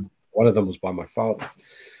 One of them was by my father.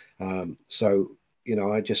 So,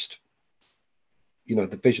 I just,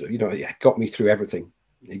 the vision, it got me through everything.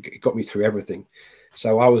 It got me through everything.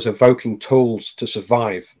 So I was evoking tools to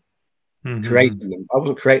survive, creating them. I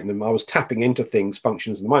wasn't creating them. I was tapping into things,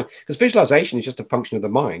 functions of the mind, because visualization is just a function of the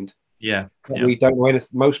mind. Yeah. We don't know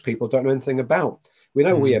anything. Most people don't know anything about. We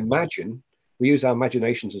know we imagine. We use our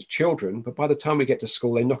imaginations as children, but by the time we get to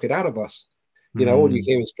school, they knock it out of us. All you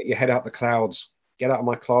hear is get your head out the clouds, get out of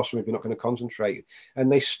my classroom if you're not going to concentrate.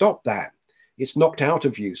 And they stop that. It's knocked out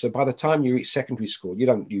of you. So by the time you reach secondary school, you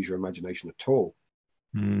don't use your imagination at all.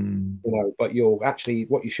 But you're actually,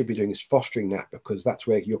 what you should be doing is fostering that, because that's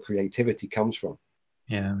where your creativity comes from.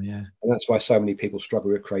 Yeah. And that's why so many people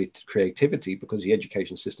struggle with creativity, because the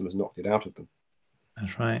education system has knocked it out of them.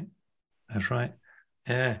 That's right.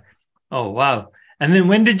 Yeah. Oh, wow. And then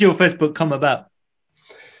when did your first book come about?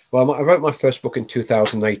 Well, I wrote my first book in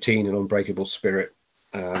 2018, An Unbreakable Spirit.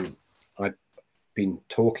 I'd been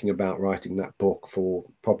talking about writing that book for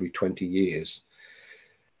probably 20 years.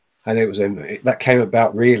 And that came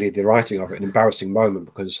about, really, the writing of it, an embarrassing moment,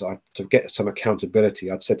 because to get some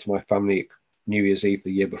accountability, I'd said to my family New Year's Eve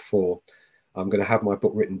the year before, I'm going to have my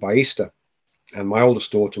book written by Easter. And my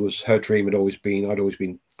oldest daughter, her dream had always been, I'd always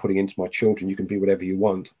been putting into my children, you can be whatever you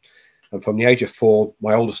want. And from the age of 4,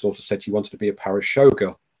 my oldest daughter said she wanted to be a parish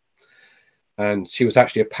showgirl. And she was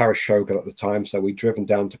actually a parish showgirl at the time. So we'd driven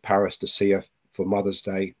down to Paris to see her for Mother's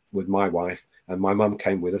Day with my wife, and my mum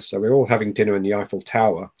came with us. So we were all having dinner in the Eiffel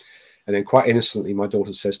Tower. And then quite innocently, my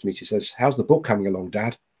daughter says to me, she says, "How's the book coming along,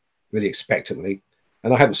 Dad?" Really expectantly.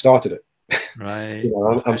 And I hadn't started it. Right.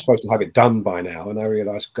 I'm supposed to have it done by now. And I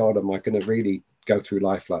realized, God, am I going to really go through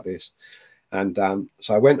life like this? And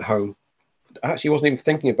so I went home. I actually wasn't even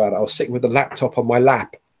thinking about it. I was sitting with the laptop on my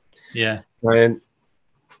lap. Yeah. And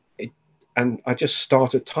I just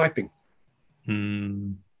started typing.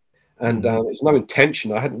 And it's no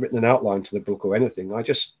intention. I hadn't written an outline to the book or anything.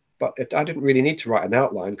 But I didn't really need to write an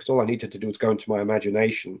outline, because all I needed to do was go into my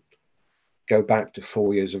imagination, go back to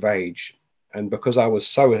 4 years of age. And because I was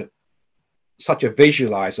such a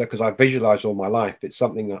visualizer, because I visualize all my life, it's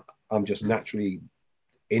something that I'm just naturally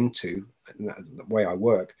into, the way I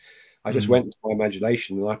work. I just went into my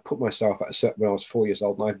imagination, and I put myself when I was 4 years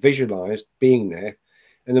old, and I visualized being there.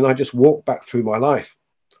 And then I just walked back through my life.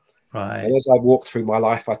 Right. And as I walked through my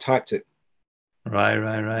life, I typed it.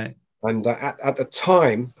 Right. And at the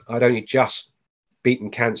time, I'd only just beaten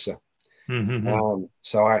cancer. And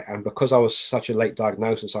because I was such a late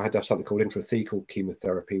diagnosis, I had to have something called intrathecal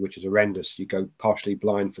chemotherapy, which is horrendous. You go partially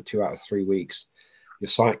blind for 2 out of 3 weeks. Your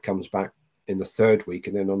sight comes back in the 3rd week,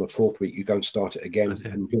 and then on the 4th week, you go and start it again.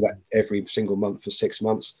 And do that every single month for 6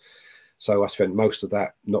 months. So I spent most of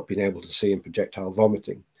that not being able to see and projectile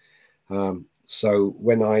vomiting. So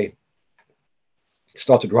when I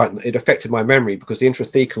started writing, it affected my memory because the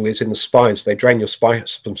intrathecal is in the spine, so they drain your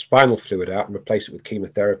some spinal fluid out and replace it with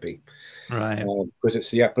chemotherapy. Right. Because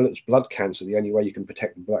it's blood cancer. The only way you can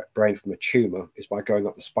protect the brain from a tumor is by going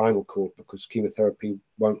up the spinal cord, because chemotherapy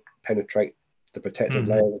won't penetrate the protective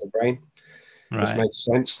layer of the brain, which makes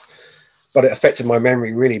sense. But it affected my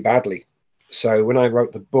memory really badly. So when I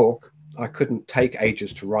wrote the book, I couldn't take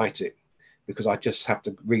ages to write it, because I just have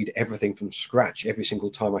to read everything from scratch every single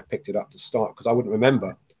time I picked it up to start, because I wouldn't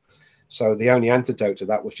remember. So the only antidote to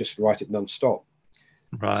that was just to write it non-stop.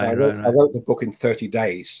 Right. So I wrote the book in 30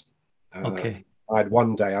 days. Okay. I had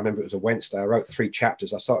one day, I remember it was a Wednesday, I wrote 3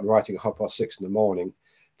 chapters. I started writing at 6:30 in the morning,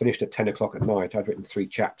 finished at 10 o'clock at night. I'd written 3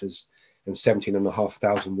 chapters and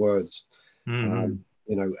 17,500 words.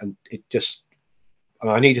 You know, and it just,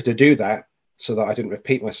 and I needed to do that so that I didn't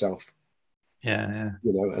repeat myself. Yeah.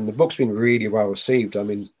 You know, and the book's been really well received. I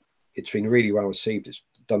mean, it's been really well received. It's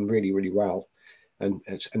done really, really well. And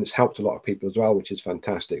it's helped a lot of people as well, which is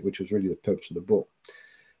fantastic, which was really the purpose of the book.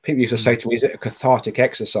 People used to say to me, is it a cathartic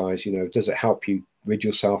exercise? You know, does it help you rid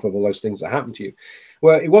yourself of all those things that happened to you?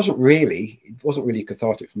 Well, it wasn't really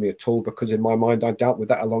cathartic for me at all, because in my mind, I dealt with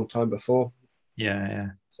that a long time before. Yeah.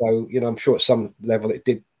 So, you know, I'm sure at some level it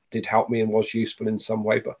did help me and was useful in some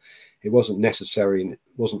way, but it wasn't necessary, and it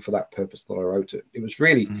wasn't for that purpose that I wrote it. It was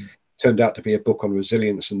really turned out to be a book on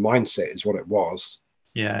resilience and mindset is what it was.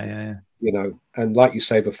 Yeah. You know, and like you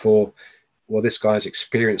say before, well, this guy's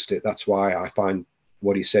experienced it. That's why I find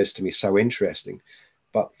what he says to me so interesting.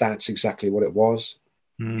 But that's exactly what it was.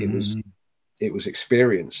 It was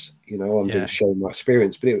experience. You know, I'm just showing my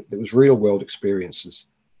experience, but it was real world experiences.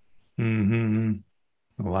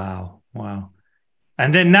 Wow.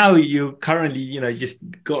 And then now you currently,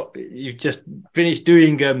 you've just finished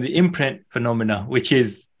doing the imprint phenomena, which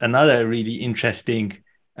is another really interesting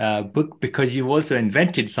book, because you've also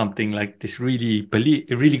invented something like this really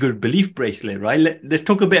good belief bracelet, right? Let's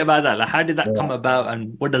talk a bit about that. Like, how did that come about,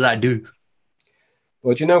 and what does that do?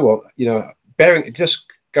 Well, do you know what? You know, just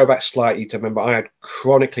go back slightly to remember, I had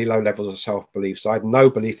chronically low levels of self-belief. So I had no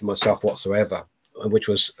belief in myself whatsoever, which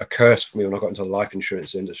was a curse for me when I got into the life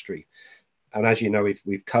insurance industry. And as you know,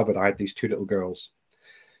 we've covered, I had these 2 little girls.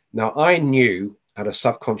 Now, I knew at a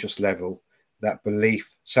subconscious level that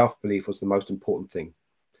self-belief was the most important thing.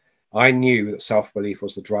 I knew that self-belief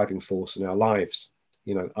was the driving force in our lives.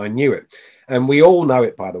 You know, I knew it. And we all know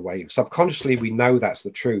it, by the way. Subconsciously, we know that's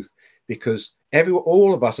the truth, because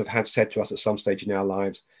all of us have had said to us at some stage in our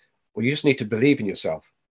lives, well, you just need to believe in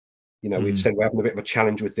yourself. You know, we've said we're having a bit of a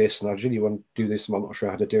challenge with this, and I really want to do this, and I'm not sure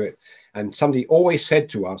how to do it. And somebody always said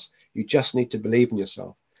to us, you just need to believe in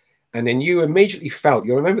yourself. And then you immediately felt,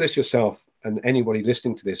 you'll remember this yourself, and anybody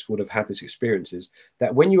listening to this would have had this experiences,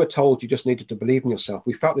 that when you were told you just needed to believe in yourself,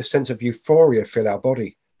 we felt this sense of euphoria fill our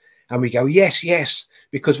body. And we go, yes,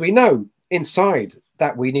 because we know inside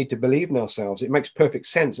that we need to believe in ourselves. It makes perfect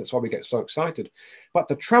sense. That's why we get so excited. But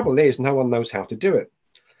the trouble is, no one knows how to do it.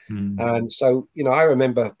 And so, you know, I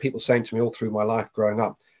remember people saying to me all through my life growing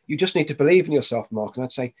up, you just need to believe in yourself, Mark. And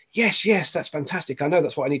I'd say, yes, that's fantastic. I know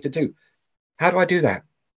that's what I need to do. How do I do that?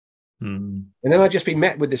 And then I'd just be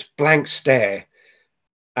met with this blank stare.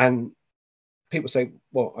 And people say,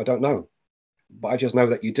 well, I don't know, but I just know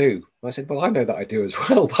that you do. And I said, well, I know that I do as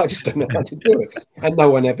well, but I just don't know how to do it. And no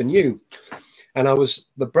one ever knew. And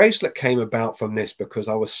the bracelet came about from this, because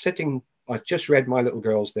I just read my little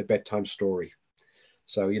girls their bedtime story.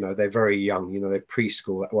 So, you know, they're very young, you know, they're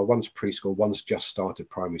preschool. Well, one's preschool, one's just started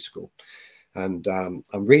primary school. And I'm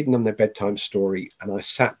reading them their bedtime story. And I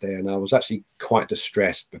sat there and I was actually quite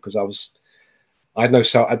distressed, because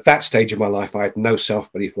at that stage of my life, I had no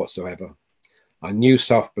self-belief whatsoever. I knew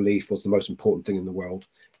self-belief was the most important thing in the world.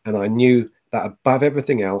 And I knew that above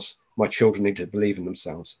everything else, my children needed to believe in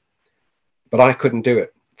themselves. But I couldn't do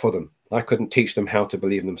it for them. I couldn't teach them how to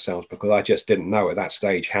believe in themselves, because I just didn't know at that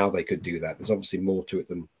stage how they could do that. There's obviously more to it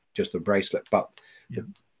than just a bracelet, but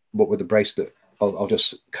what with the bracelet, I'll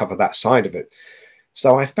just cover that side of it.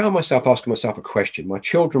 So I found myself asking myself a question. My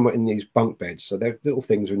children were in these bunk beds. So their little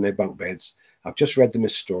things are in their bunk beds. I've just read them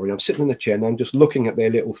this story. I'm sitting in the chair and I'm just looking at their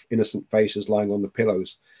little innocent faces lying on the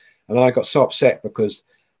pillows. And I got so upset, because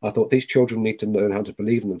I thought, these children need to learn how to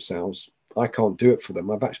believe in themselves. I can't do it for them.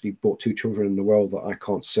 I've actually brought 2 children in the world that I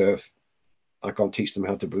can't serve. I can't teach them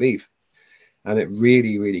how to believe. And it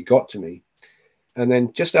really, really got to me. And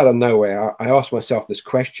then just out of nowhere, I asked myself this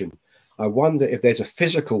question. I wonder if there's a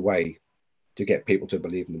physical way to get people to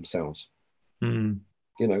believe in themselves.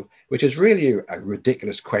 You know, which is really a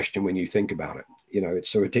ridiculous question when you think about it. You know,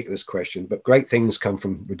 it's a ridiculous question, but great things come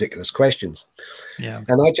from ridiculous questions. Yeah.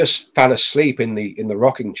 And I just fell asleep in the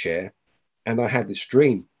rocking chair, and I had this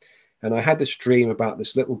dream. And I had this dream about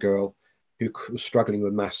this little girl who was struggling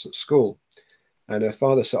with maths at school. And her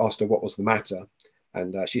father asked her what was the matter.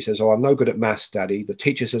 And she says, "Oh, I'm no good at maths, Daddy. The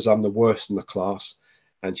teacher says I'm the worst in the class.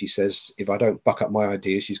 And she says, if I don't buck up my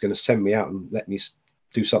ideas, she's going to send me out and let me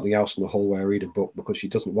do something else in the hallway or read a book because she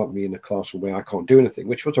doesn't want me in a classroom where I can't do anything,"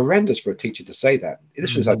 which was horrendous for a teacher to say that.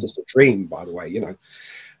 This was just a dream, by the way, you know,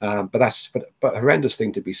 but horrendous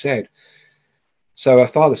thing to be said. So her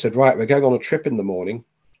father said, "Right, we're going on a trip in the morning."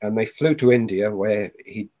 And they flew to India,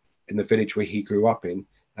 in the village where he grew up in,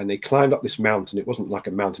 and they climbed up this mountain. It wasn't like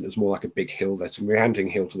a mountain, it was more like a big hill. There's a meandering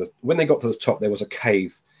hill when they got to the top, there was a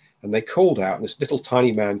cave. And they called out, and this little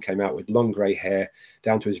tiny man came out with long grey hair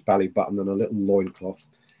down to his belly button and a little loincloth.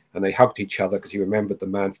 And they hugged each other because he remembered the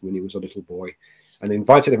man from when he was a little boy. And they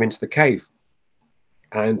invited him into the cave.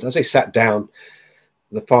 And as they sat down,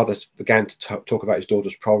 the father began to talk about his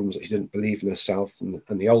daughter's problems, that she didn't believe in herself. And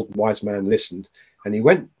the old wise man listened. And he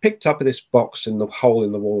picked up this box in the hole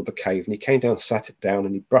in the wall of the cave. And he came down, sat it down,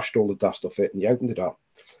 and he brushed all the dust off it. And he opened it up.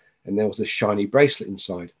 And there was this shiny bracelet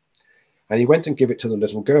inside. And he went and gave it to the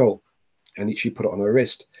little girl, and she put it on her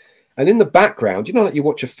wrist. And in the background, you know, that you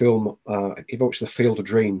watch a film, you've watched The Field of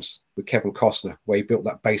Dreams with Kevin Costner, where he built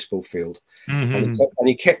that baseball field. And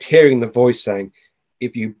he kept hearing the voice saying,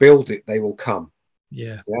 "If you build it, they will come."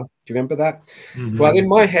 Yeah. Do you remember that? Well, in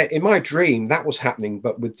my head, in my dream, that was happening,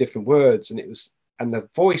 but with different words. And the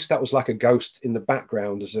voice that was like a ghost in the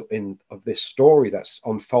background of this story that's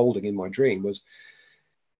unfolding in my dream was,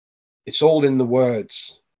 "It's all in the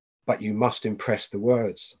words, but you must impress the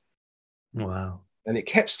words." Wow. And it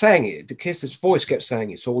kept saying it. This voice kept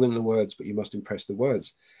saying, "It's all in the words, but you must impress the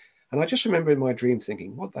words." And I just remember in my dream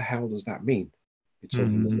thinking, what the hell does that mean? It's all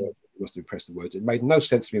in the words, but you must impress the words. It made no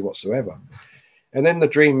sense to me whatsoever. And then the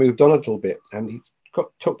dream moved on a little bit, and he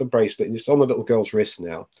took the bracelet, and it's on the little girl's wrist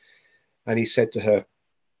now. And he said to her,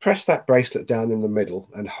 "Press that bracelet down in the middle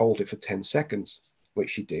and hold it for 10 seconds,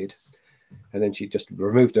 which she did. And then she just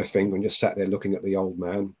removed her finger and just sat there looking at the old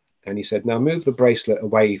man. And he said, "Now move the bracelet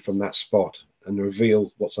away from that spot and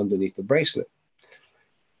reveal what's underneath the bracelet."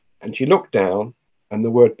 And she looked down, and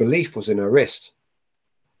the word belief was in her wrist,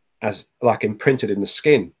 as like imprinted in the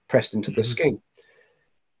skin, pressed into the skin.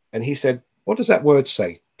 And he said, "What does that word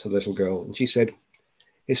say?" to the little girl. And she said,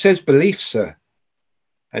 "It says belief, sir."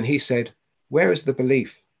 And he said, "Where is the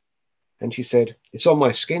belief?" And she said, "It's on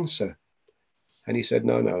my skin, sir." And he said,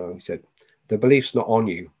 No. He said, "The belief's not on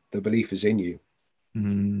you. The belief is in you.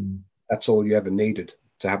 That's all you ever needed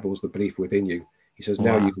to have, was the belief within you." He says,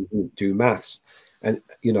 "Now you can do maths." And,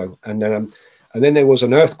 you know, and then there was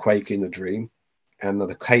an earthquake in the dream, and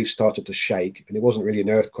the cave started to shake. And it wasn't really an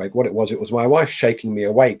earthquake. What it was my wife shaking me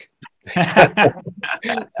awake.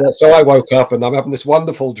 So I woke up, and I'm having this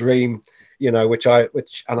wonderful dream, you know,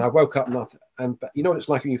 and I woke up, but you know what it's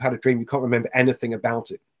like when you've had a dream, you can't remember anything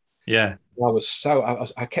about it. Yeah.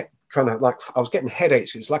 I kept trying to, I was getting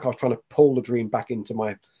headaches. It's like I was trying to pull the dream back into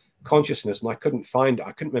my consciousness, and I couldn't find it.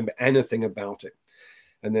 I couldn't remember anything about it.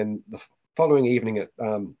 And then the following evening at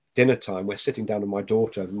dinner time, we're sitting down with my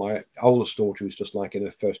daughter, my oldest daughter, who's just like in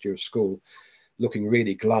her first year of school, looking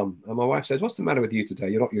really glum. And my wife says, "What's the matter with you today?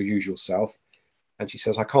 You're not your usual self." And she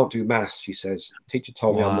says, "I can't do maths." She says, "Teacher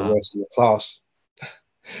told me I'm the worst in the class."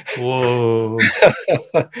 Whoa.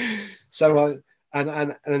 So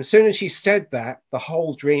and as soon as she said that, the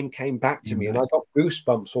whole dream came back to me, and I got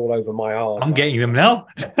goosebumps all over my arm. I'm getting them now.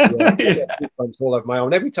 I get goosebumps all over my arm.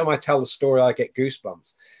 And every time I tell the story, I get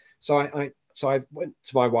goosebumps. So I went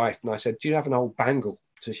to my wife and I said, "Do you have an old bangle?"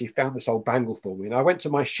 So she found this old bangle for me, and I went to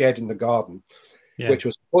my shed in the garden, which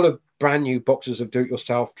was full of brand new boxes of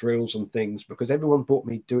do-it-yourself drills and things, because everyone bought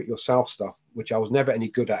me do-it-yourself stuff, which I was never any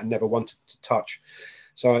good at and never wanted to touch.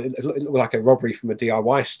 So it looked like a robbery from a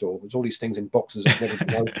DIY store. There's all these things in boxes I've never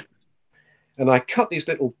been opened. And I cut these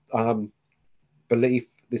little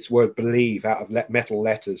this word believe out of metal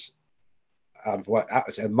letters, out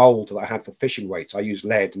of a mold that I had for fishing weights. I used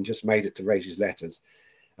lead and just made it to raise these letters.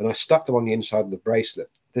 And I stuck them on the inside of the bracelet.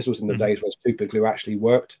 This was in the days where super glue actually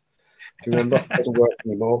worked. Do you remember? It doesn't work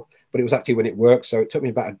anymore, but it was actually when it worked. So it took me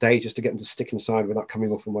about a day just to get them to stick inside without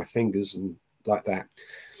coming off of my fingers and like that.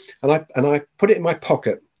 And I put it in my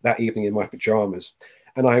pocket that evening in my pajamas.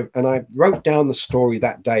 And I wrote down the story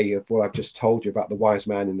that day of what I've just told you about the wise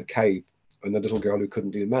man in the cave and the little girl who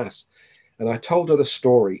couldn't do maths. And I told her the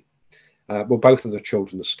story. Well, both of the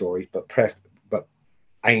children the story, but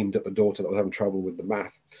aimed at the daughter that was having trouble with the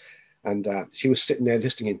math. And she was sitting there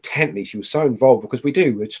listening intently. She was so involved, because we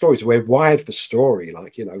do with stories. We're wired for story,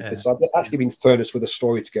 like, you know. I've actually been furnished with a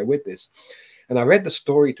story to go with this. And I read the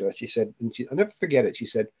story to her. She said, and I never forget it. She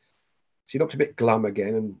said, she looked a bit glum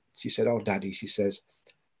again, and she said, "Oh, Daddy," she says,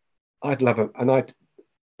 I'd love a, and I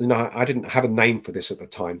didn't have a name for this at the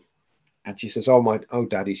time. And she says, oh,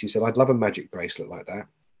 Daddy, she said, I'd love a magic bracelet like that.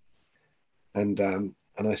 And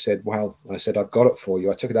I said, well, I've got it for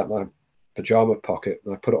you. I took it out of my pajama pocket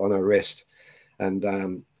and I put it on her wrist.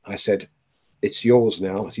 And I said, it's yours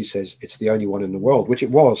now. She says, it's the only one in the world, which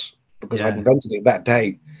it was, because I'd invented it that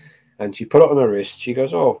day. And she put it on her wrist. She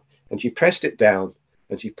goes, oh, and she pressed it down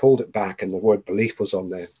and she pulled it back and the word belief was on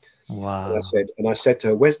there. Wow. And I said to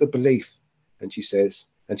her, where's the belief? And she says,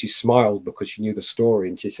 and she smiled because she knew the story.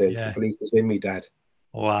 And she says, the belief is in me, Dad.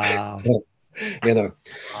 Wow. You know.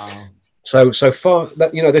 Wow. So far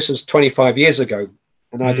that, you know, this is 25 years ago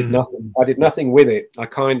and I did nothing. I did nothing with it. I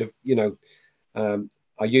kind of, you know,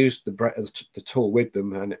 I used the tool with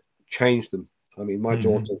them and it changed them. I mean, my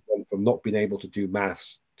daughter went from not being able to do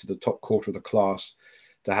maths to the top quarter of the class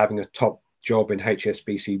to having a top job in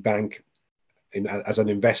HSBC Bank as an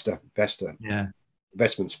investment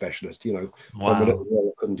specialist, you know, from a little girl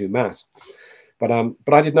that couldn't do maths. But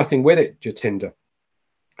I did nothing with it, Jatinder.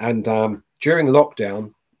 And during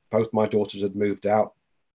lockdown, both my daughters had moved out.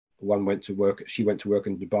 One went to work. She went to work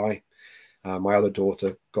in Dubai. My other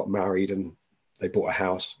daughter got married and they bought a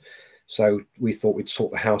house. So we thought we'd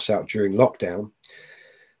sort the house out during lockdown.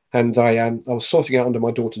 And I was sorting out under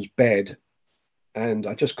my daughter's bed and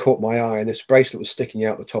I just caught my eye and this bracelet was sticking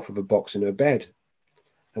out the top of a box in her bed.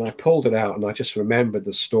 And I pulled it out and I just remembered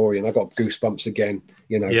the story and I got goosebumps again,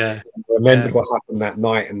 you know. I remembered what happened that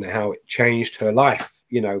night and how it changed her life,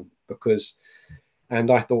 you know, and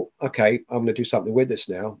I thought, okay, I'm going to do something with this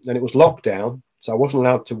now. And it was lockdown, so I wasn't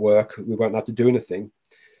allowed to work. We weren't allowed to do anything.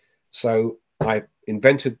 So I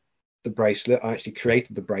invented the bracelet. I actually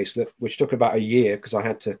created the bracelet, which took about a year because I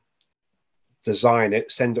had to design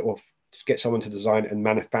it, send it off, get someone to design it and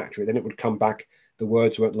manufacture it. Then it would come back. The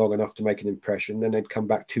words weren't long enough to make an impression. Then they'd come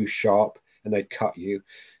back too sharp and they'd cut you.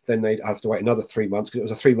 Then they'd have to wait another 3 months because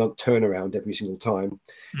it was a 3-month turnaround every single time.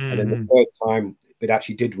 And then the third time it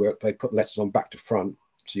actually did work. They put letters on back to front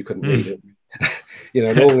so you couldn't read it. You know,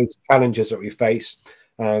 and all these challenges that we face.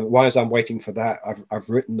 While I'm waiting for that, I've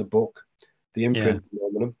written the book, The Imprint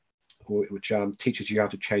Phenomenon, which teaches you how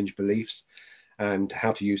to change beliefs and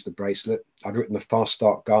how to use the bracelet. I've written the Fast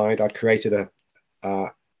Start Guide. I created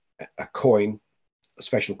a coin, a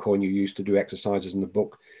special coin you use to do exercises in the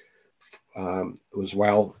book as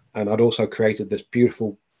well. And I'd also created this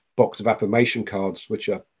beautiful box of affirmation cards, which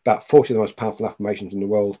are about 40 of the most powerful affirmations in the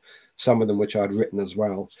world, some of them which I'd written as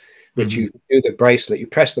well, which you do the bracelet, you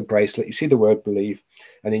press the bracelet, you see the word believe,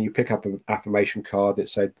 and then you pick up an affirmation card that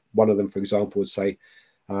said, one of them, for example, would say,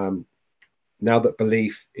 now that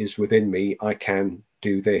belief is within me, I can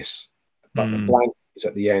do this. But the blank is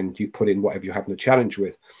at the end, you put in whatever you're having a challenge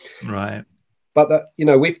with. Right. But, you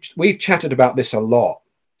know, we've chatted about this a lot,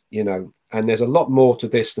 you know, and there's a lot more to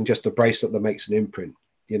this than just a bracelet that makes an imprint.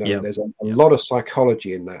 You know, there's a lot of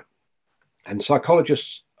psychology in that. And a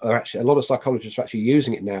lot of psychologists are actually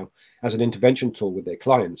using it now as an intervention tool with their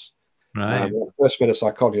clients. Right. When I first met a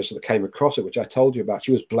psychologist that came across it, which I told you about,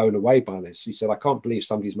 she was blown away by this. She said, I can't believe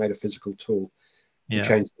somebody's made a physical tool to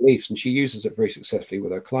change beliefs. And she uses it very successfully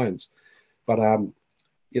with her clients. But,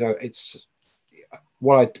 you know, it's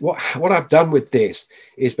what I've done with this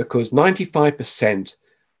is because 95%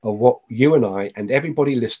 of what you and I and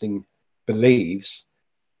everybody listening believes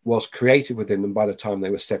was created within them by the time they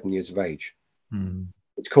were 7 years of age.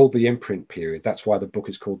 It's called the imprint period. That's why the book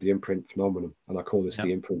is called The Imprint Phenomenon, and I call this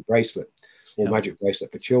the imprint bracelet or magic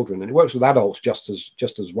bracelet for children. And it works with adults just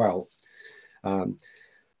as well,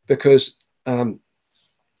 because you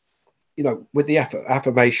know, with the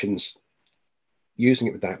affirmations, using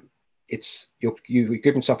it with that, it's you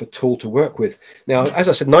give yourself a tool to work with. Now, as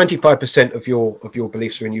I said, 95% of your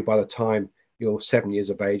beliefs are in you by the time you're 7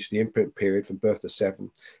 years of age, the imprint period from birth to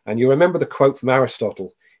 7. And you remember the quote from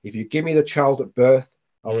Aristotle: "If you give me the child at birth,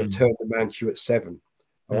 I'll return the man to you at 7."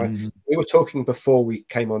 All right. We were talking before we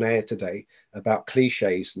came on air today about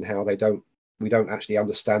cliches and how we don't actually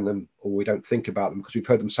understand them, or we don't think about them because we've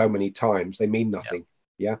heard them so many times. They mean nothing.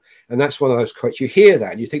 Yeah. And that's one of those quotes. You hear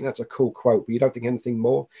that and you think that's a cool quote, but you don't think anything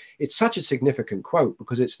more. It's such a significant quote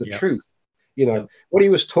because it's the truth. You know, what he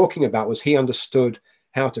was talking about was he understood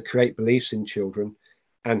how to create beliefs in children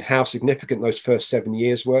and how significant those first 7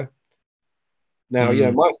 years were. Now, you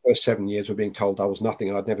know, my first 7 years were being told I was nothing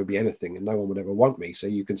and I'd never be anything and no one would ever want me. So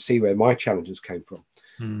you can see where my challenges came from.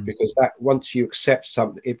 Because that once you accept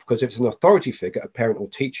something, because if it's an authority figure, a parent or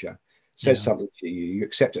teacher says something to you, you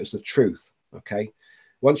accept it as the truth. Okay.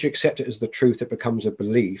 Once you accept it as the truth, it becomes a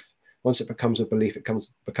belief. Once it becomes a belief, it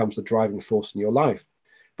becomes the driving force in your life.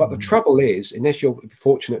 But the trouble is, unless you're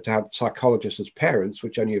fortunate to have psychologists as parents,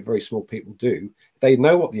 which only a very small people do, they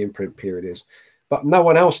know what the imprint period is, but no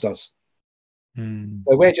one else does. So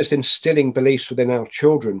we're just instilling beliefs within our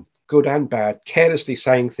children, good and bad, carelessly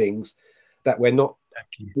saying things that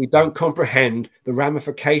we don't comprehend the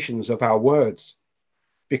ramifications of our words,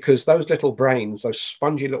 because those little brains, those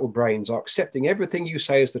spongy little brains, are accepting everything you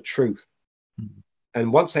say as the truth.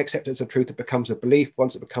 And once they accept it as the truth, it becomes a belief.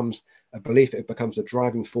 Once it becomes a belief, it becomes a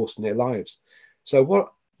driving force in their lives. So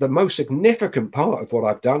what the most significant part of what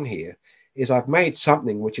I've done here is I've made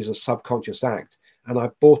something which is a subconscious act, and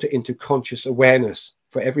I've brought it into conscious awareness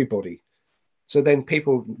for everybody. So then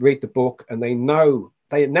people read the book and they know,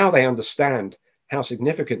 they understand how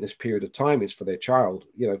significant this period of time is for their child.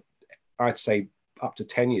 You know, I'd say up to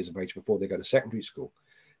 10 years of age before they go to secondary school,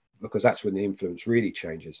 because that's when the influence really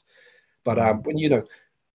changes. But when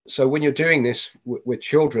you're doing this with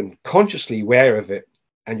children, consciously aware of it,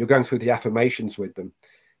 and you're going through the affirmations with them,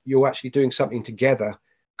 you're actually doing something together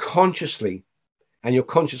consciously, and you're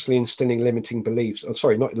consciously instilling limiting beliefs,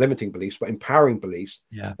 not limiting beliefs, but empowering beliefs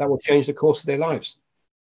that will change the course of their lives.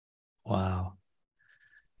 Wow.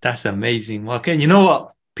 That's amazing. Well, okay, you know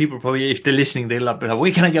what? People probably, if they're listening, they'll be like,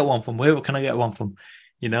 where can I get one from? Where can I get one from?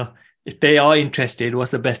 You know, if they are interested,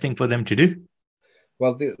 what's the best thing for them to do?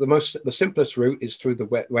 Well, the simplest route is through the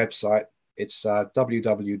website. It's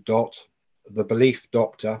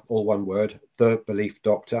www.thebeliefdoctor, all one word,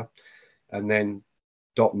 thebeliefdoctor, and then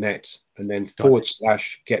 .net, and then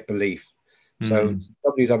 /get belief. So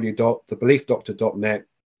www.thebeliefdoctor.net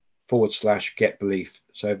 /get belief.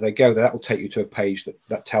 So if they go there, that will take you to a page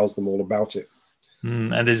that tells them all about it.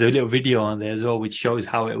 And there's a little video on there as well, which shows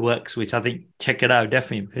how it works, which I think, check it out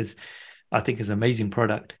definitely, because I think it's an amazing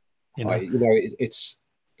product. It's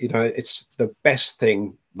the best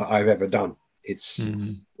thing that I've ever done. It's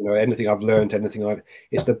anything I've learned,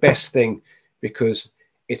 it's the best thing, because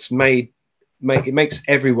it makes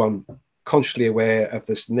everyone consciously aware of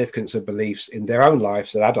the significance of beliefs in their own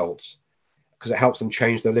lives as adults, because it helps them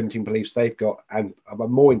change the limiting beliefs they've got, and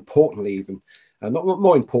more importantly, not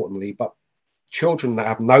more importantly, but children that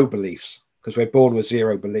have no beliefs, because we're born with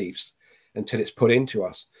zero beliefs until it's put into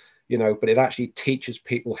us. But it actually teaches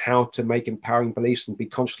people how to make empowering beliefs and be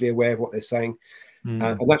consciously aware of what they're saying.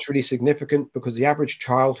 And that's really significant, because the average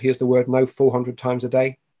child hears the word no 400 times a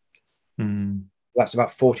day. That's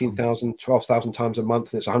about 14,000, 12,000 times a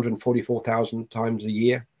month, and it's 144,000 times a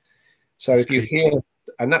year. So if you hear,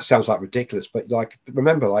 and that sounds like ridiculous, but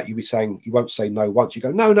remember, you'd be saying, you won't say no once, you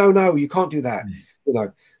go, no, you can't do that.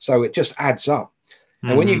 So it just adds up.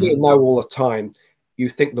 And when you hear no all the time, you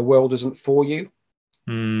think the world isn't for you.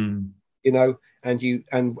 And as you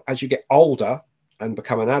get older and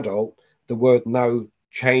become an adult, the word no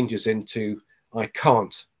changes into I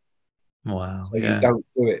can't. Wow. So you don't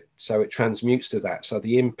do it. So it transmutes to that. So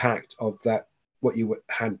the impact of that, what you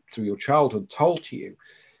had through your childhood told to you,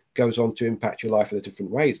 goes on to impact your life in a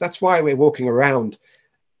different ways. That's why we're walking around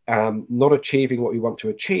not achieving what we want to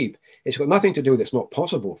achieve. It's got nothing to do with it's not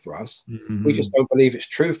possible for us. We just don't believe it's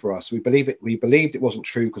true for us. We believed it wasn't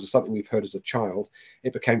true because of something we've heard as a child.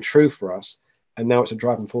 It became true for us, and now it's a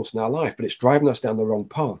driving force in our life, but it's driving us down the wrong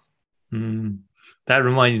path. That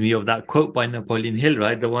reminds me of that quote by Napoleon Hill,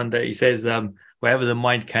 right? The one that he says, wherever the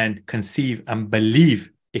mind can conceive and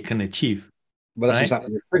believe, it can achieve. Well, that's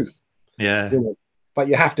exactly the truth. Yeah. But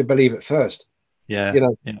you have to believe it first. Yeah.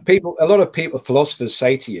 A lot of philosophers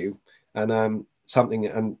say to you, and something,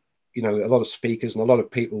 and a lot of speakers and a lot of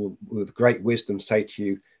people with great wisdom say to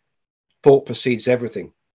you, thought precedes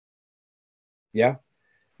everything. Yeah.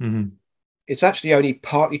 It's actually only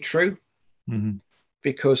partly true,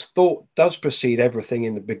 because thought does precede everything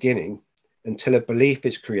in the beginning until a belief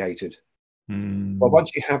is created. But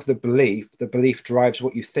once you have the belief drives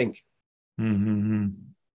what you think.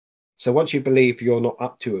 So once you believe you're not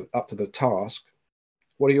up to the task,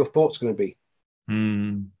 what are your thoughts going to be?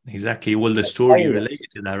 Exactly. Well, the story related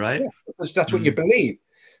to that, right? Yeah, because that's what you believe.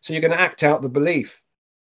 So you're going to act out the belief.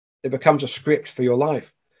 It becomes a script for your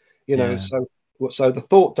life. So the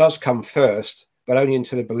thought does come first, but only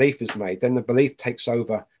until a belief is made. Then the belief takes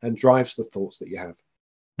over and drives the thoughts that you have.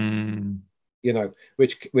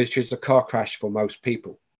 Which is a car crash for most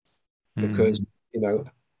people, because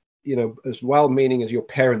as well-meaning as your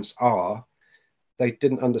parents are, they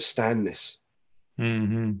didn't understand this.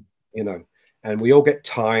 And we all get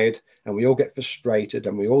tired, and we all get frustrated,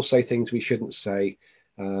 and we all say things we shouldn't say.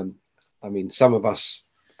 Some of us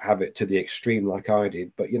have it to the extreme like I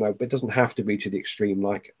did, but it doesn't have to be to the extreme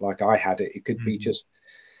like I had it. It could be just,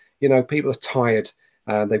 people are tired,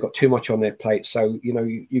 they've got too much on their plate, so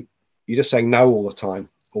you're just saying no all the time,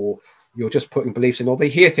 or you're just putting beliefs in, or they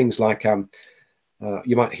hear things like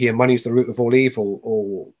you might hear money is the root of all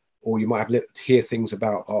evil, or you might hear things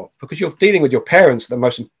about because you're dealing with your parents, the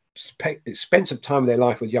most expensive time of their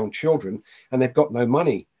life with young children, and they've got no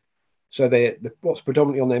money. So what's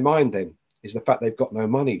predominantly on their mind then is the fact they've got no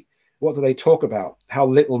money. What do they talk about? How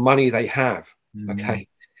little money they have. Okay,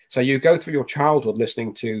 so you go through your childhood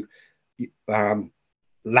listening to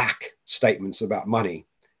lack statements about money,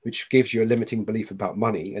 which gives you a limiting belief about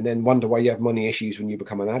money, and then wonder why you have money issues when you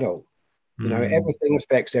become an adult. You know, everything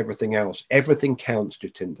affects everything else. Everything counts,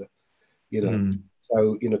 Jatinder. You know,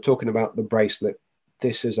 so, you know, talking about the bracelet,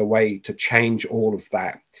 this is a way to change all of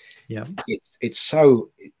that. Yeah. It's so,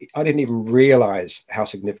 I didn't even realize how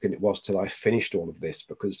significant it was till I finished all of this,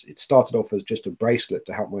 because it started off as just a bracelet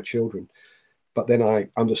to help my children. But then I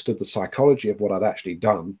understood the psychology of what I'd actually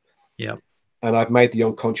done. Yeah. And I've made the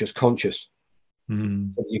unconscious conscious. So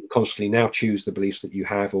that you can constantly now choose the beliefs that you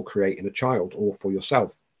have or create in a child or for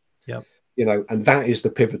yourself. Yeah. You know, and that is the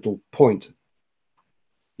pivotal point.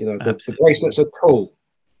 You know, the bracelet's a tool,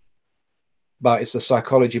 but it's the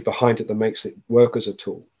psychology behind it that makes it work as a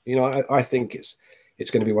tool. You know, I think it's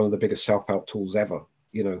going to be one of the biggest self-help tools ever,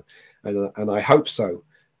 you know, and I hope so,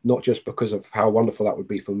 not just because of how wonderful that would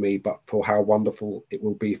be for me, but for how wonderful it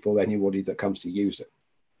will be for anybody that comes to use it.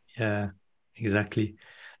 Yeah, exactly.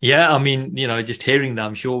 Yeah, I mean, you know, just hearing that,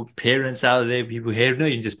 I'm sure parents out there, people here, no,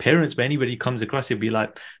 even just parents, but anybody comes across it, be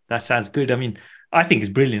like, that sounds good. I mean, I think it's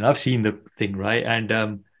brilliant. I've seen the thing, right? And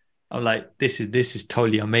I'm like, this is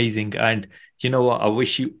totally amazing. And do you know what? I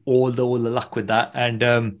wish you all the luck with that.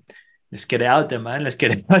 And let's get it out there, man. Let's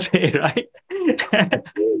get it out there, right?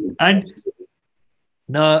 And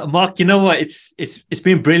no, Mark, you know what? It's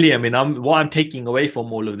been brilliant. I mean, what I'm taking away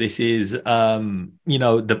from all of this is, you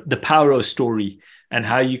know, the power of story and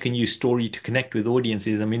how you can use story to connect with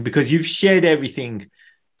audiences. I mean, because you've shared everything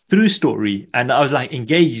through story, and I was like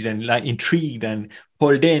engaged and like intrigued and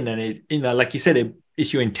pulled in, and it, you know, like you said,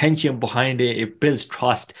 it's your intention behind it. It builds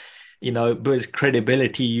trust, you know, it builds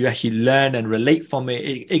credibility. You actually learn and relate from it.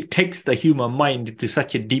 It takes the human mind to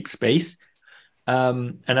such a deep space,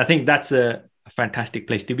 and I think that's a fantastic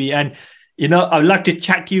place to be. And you know, I'd like to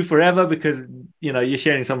chat to you forever because you know you're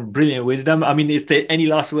sharing some brilliant wisdom. I mean, is there any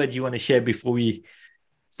last words you want to share before we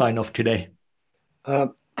sign off today?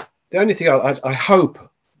 The only thing I hope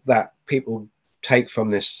that people take from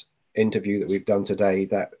this interview that we've done today,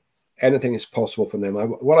 that anything is possible for them.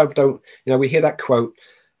 We hear that quote,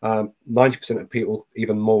 90% of people,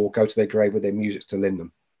 even more, go to their grave with their music to lend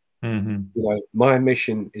them. You know, my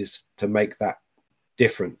mission is to make that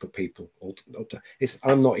different for people.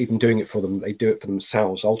 I'm not even doing it for them. They do it for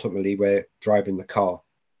themselves. Ultimately, we're driving the car,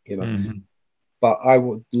 you know. But I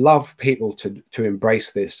would love people to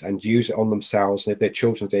embrace this and use it on themselves, and if their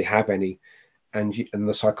children, if they have any, and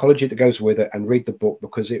the psychology that goes with it, and read the book,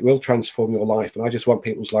 because it will transform your life. And I just want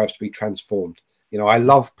people's lives to be transformed. You know, I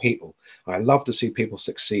love people. I love to see people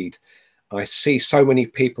succeed. I see so many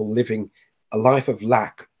people living a life of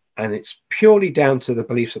lack, and it's purely down to the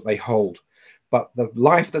beliefs that they hold. But the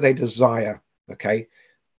life that they desire, okay,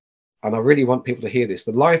 and I really want people to hear this,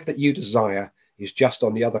 the life that you desire is just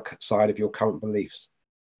on the other side of your current beliefs.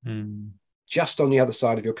 Just on the other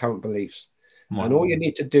side of your current beliefs. Wow. And all you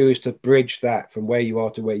need to do is to bridge that from where you are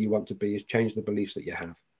to where you want to be, is change the beliefs that you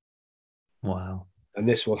have. Wow. And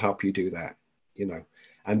this will help you do that, you know.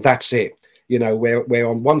 And that's it. You know, we're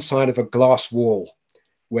on one side of a glass wall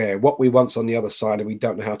where what we want's on the other side, and we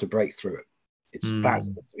don't know how to break through it. It's that,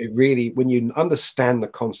 it really, when you understand the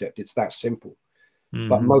concept, it's that simple.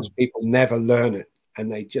 But most people never learn it. And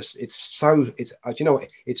they just, you know,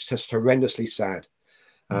 it's just horrendously sad,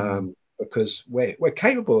 because we're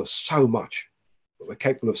capable of so much. We're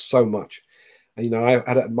capable of so much. And, you know,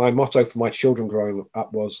 my motto for my children growing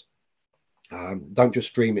up was, don't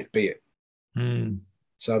just dream it, be it.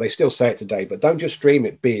 So they still say it today, but don't just dream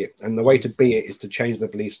it, be it. And the way to be it is to change the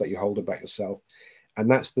beliefs that you hold about yourself. And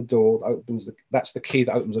that's the door that opens, that's the key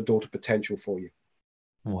that opens the door to potential for you.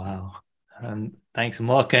 Wow. Thanks,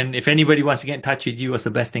 Mark. And if anybody wants to get in touch with you, what's the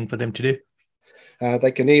best thing for them to do?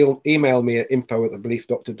 They can email me at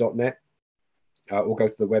info@thebeliefdoctor.net, or go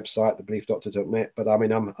to the website, thebeliefdoctor.net. But I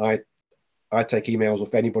mean, I take emails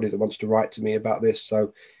of anybody that wants to write to me about this.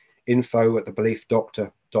 So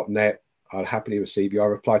info@thebeliefdoctor.net. I'll happily receive you. I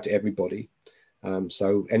reply to everybody.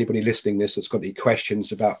 So anybody listening this that's got any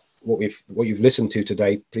questions about what you've listened to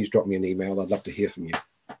today, please drop me an email. I'd love to hear from you.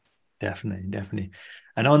 Definitely.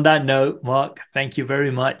 And on that note, Mark, thank you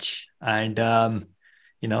very much. And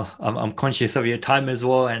you know, I'm conscious of your time as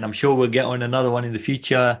well, and I'm sure we'll get on another one in the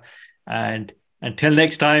future. And until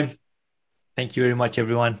next time, thank you very much,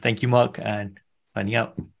 everyone. Thank you, Mark, and signing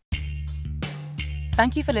out.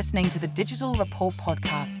 Thank you for listening to the Digital Rapport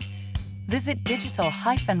podcast. Visit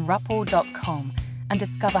digital-rapport.com and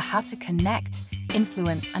discover how to connect,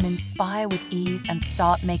 influence, and inspire with ease and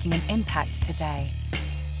start making an impact today.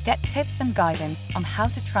 Get tips and guidance on how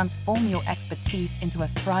to transform your expertise into a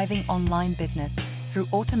thriving online business through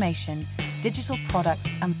automation, digital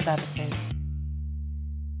products, and services.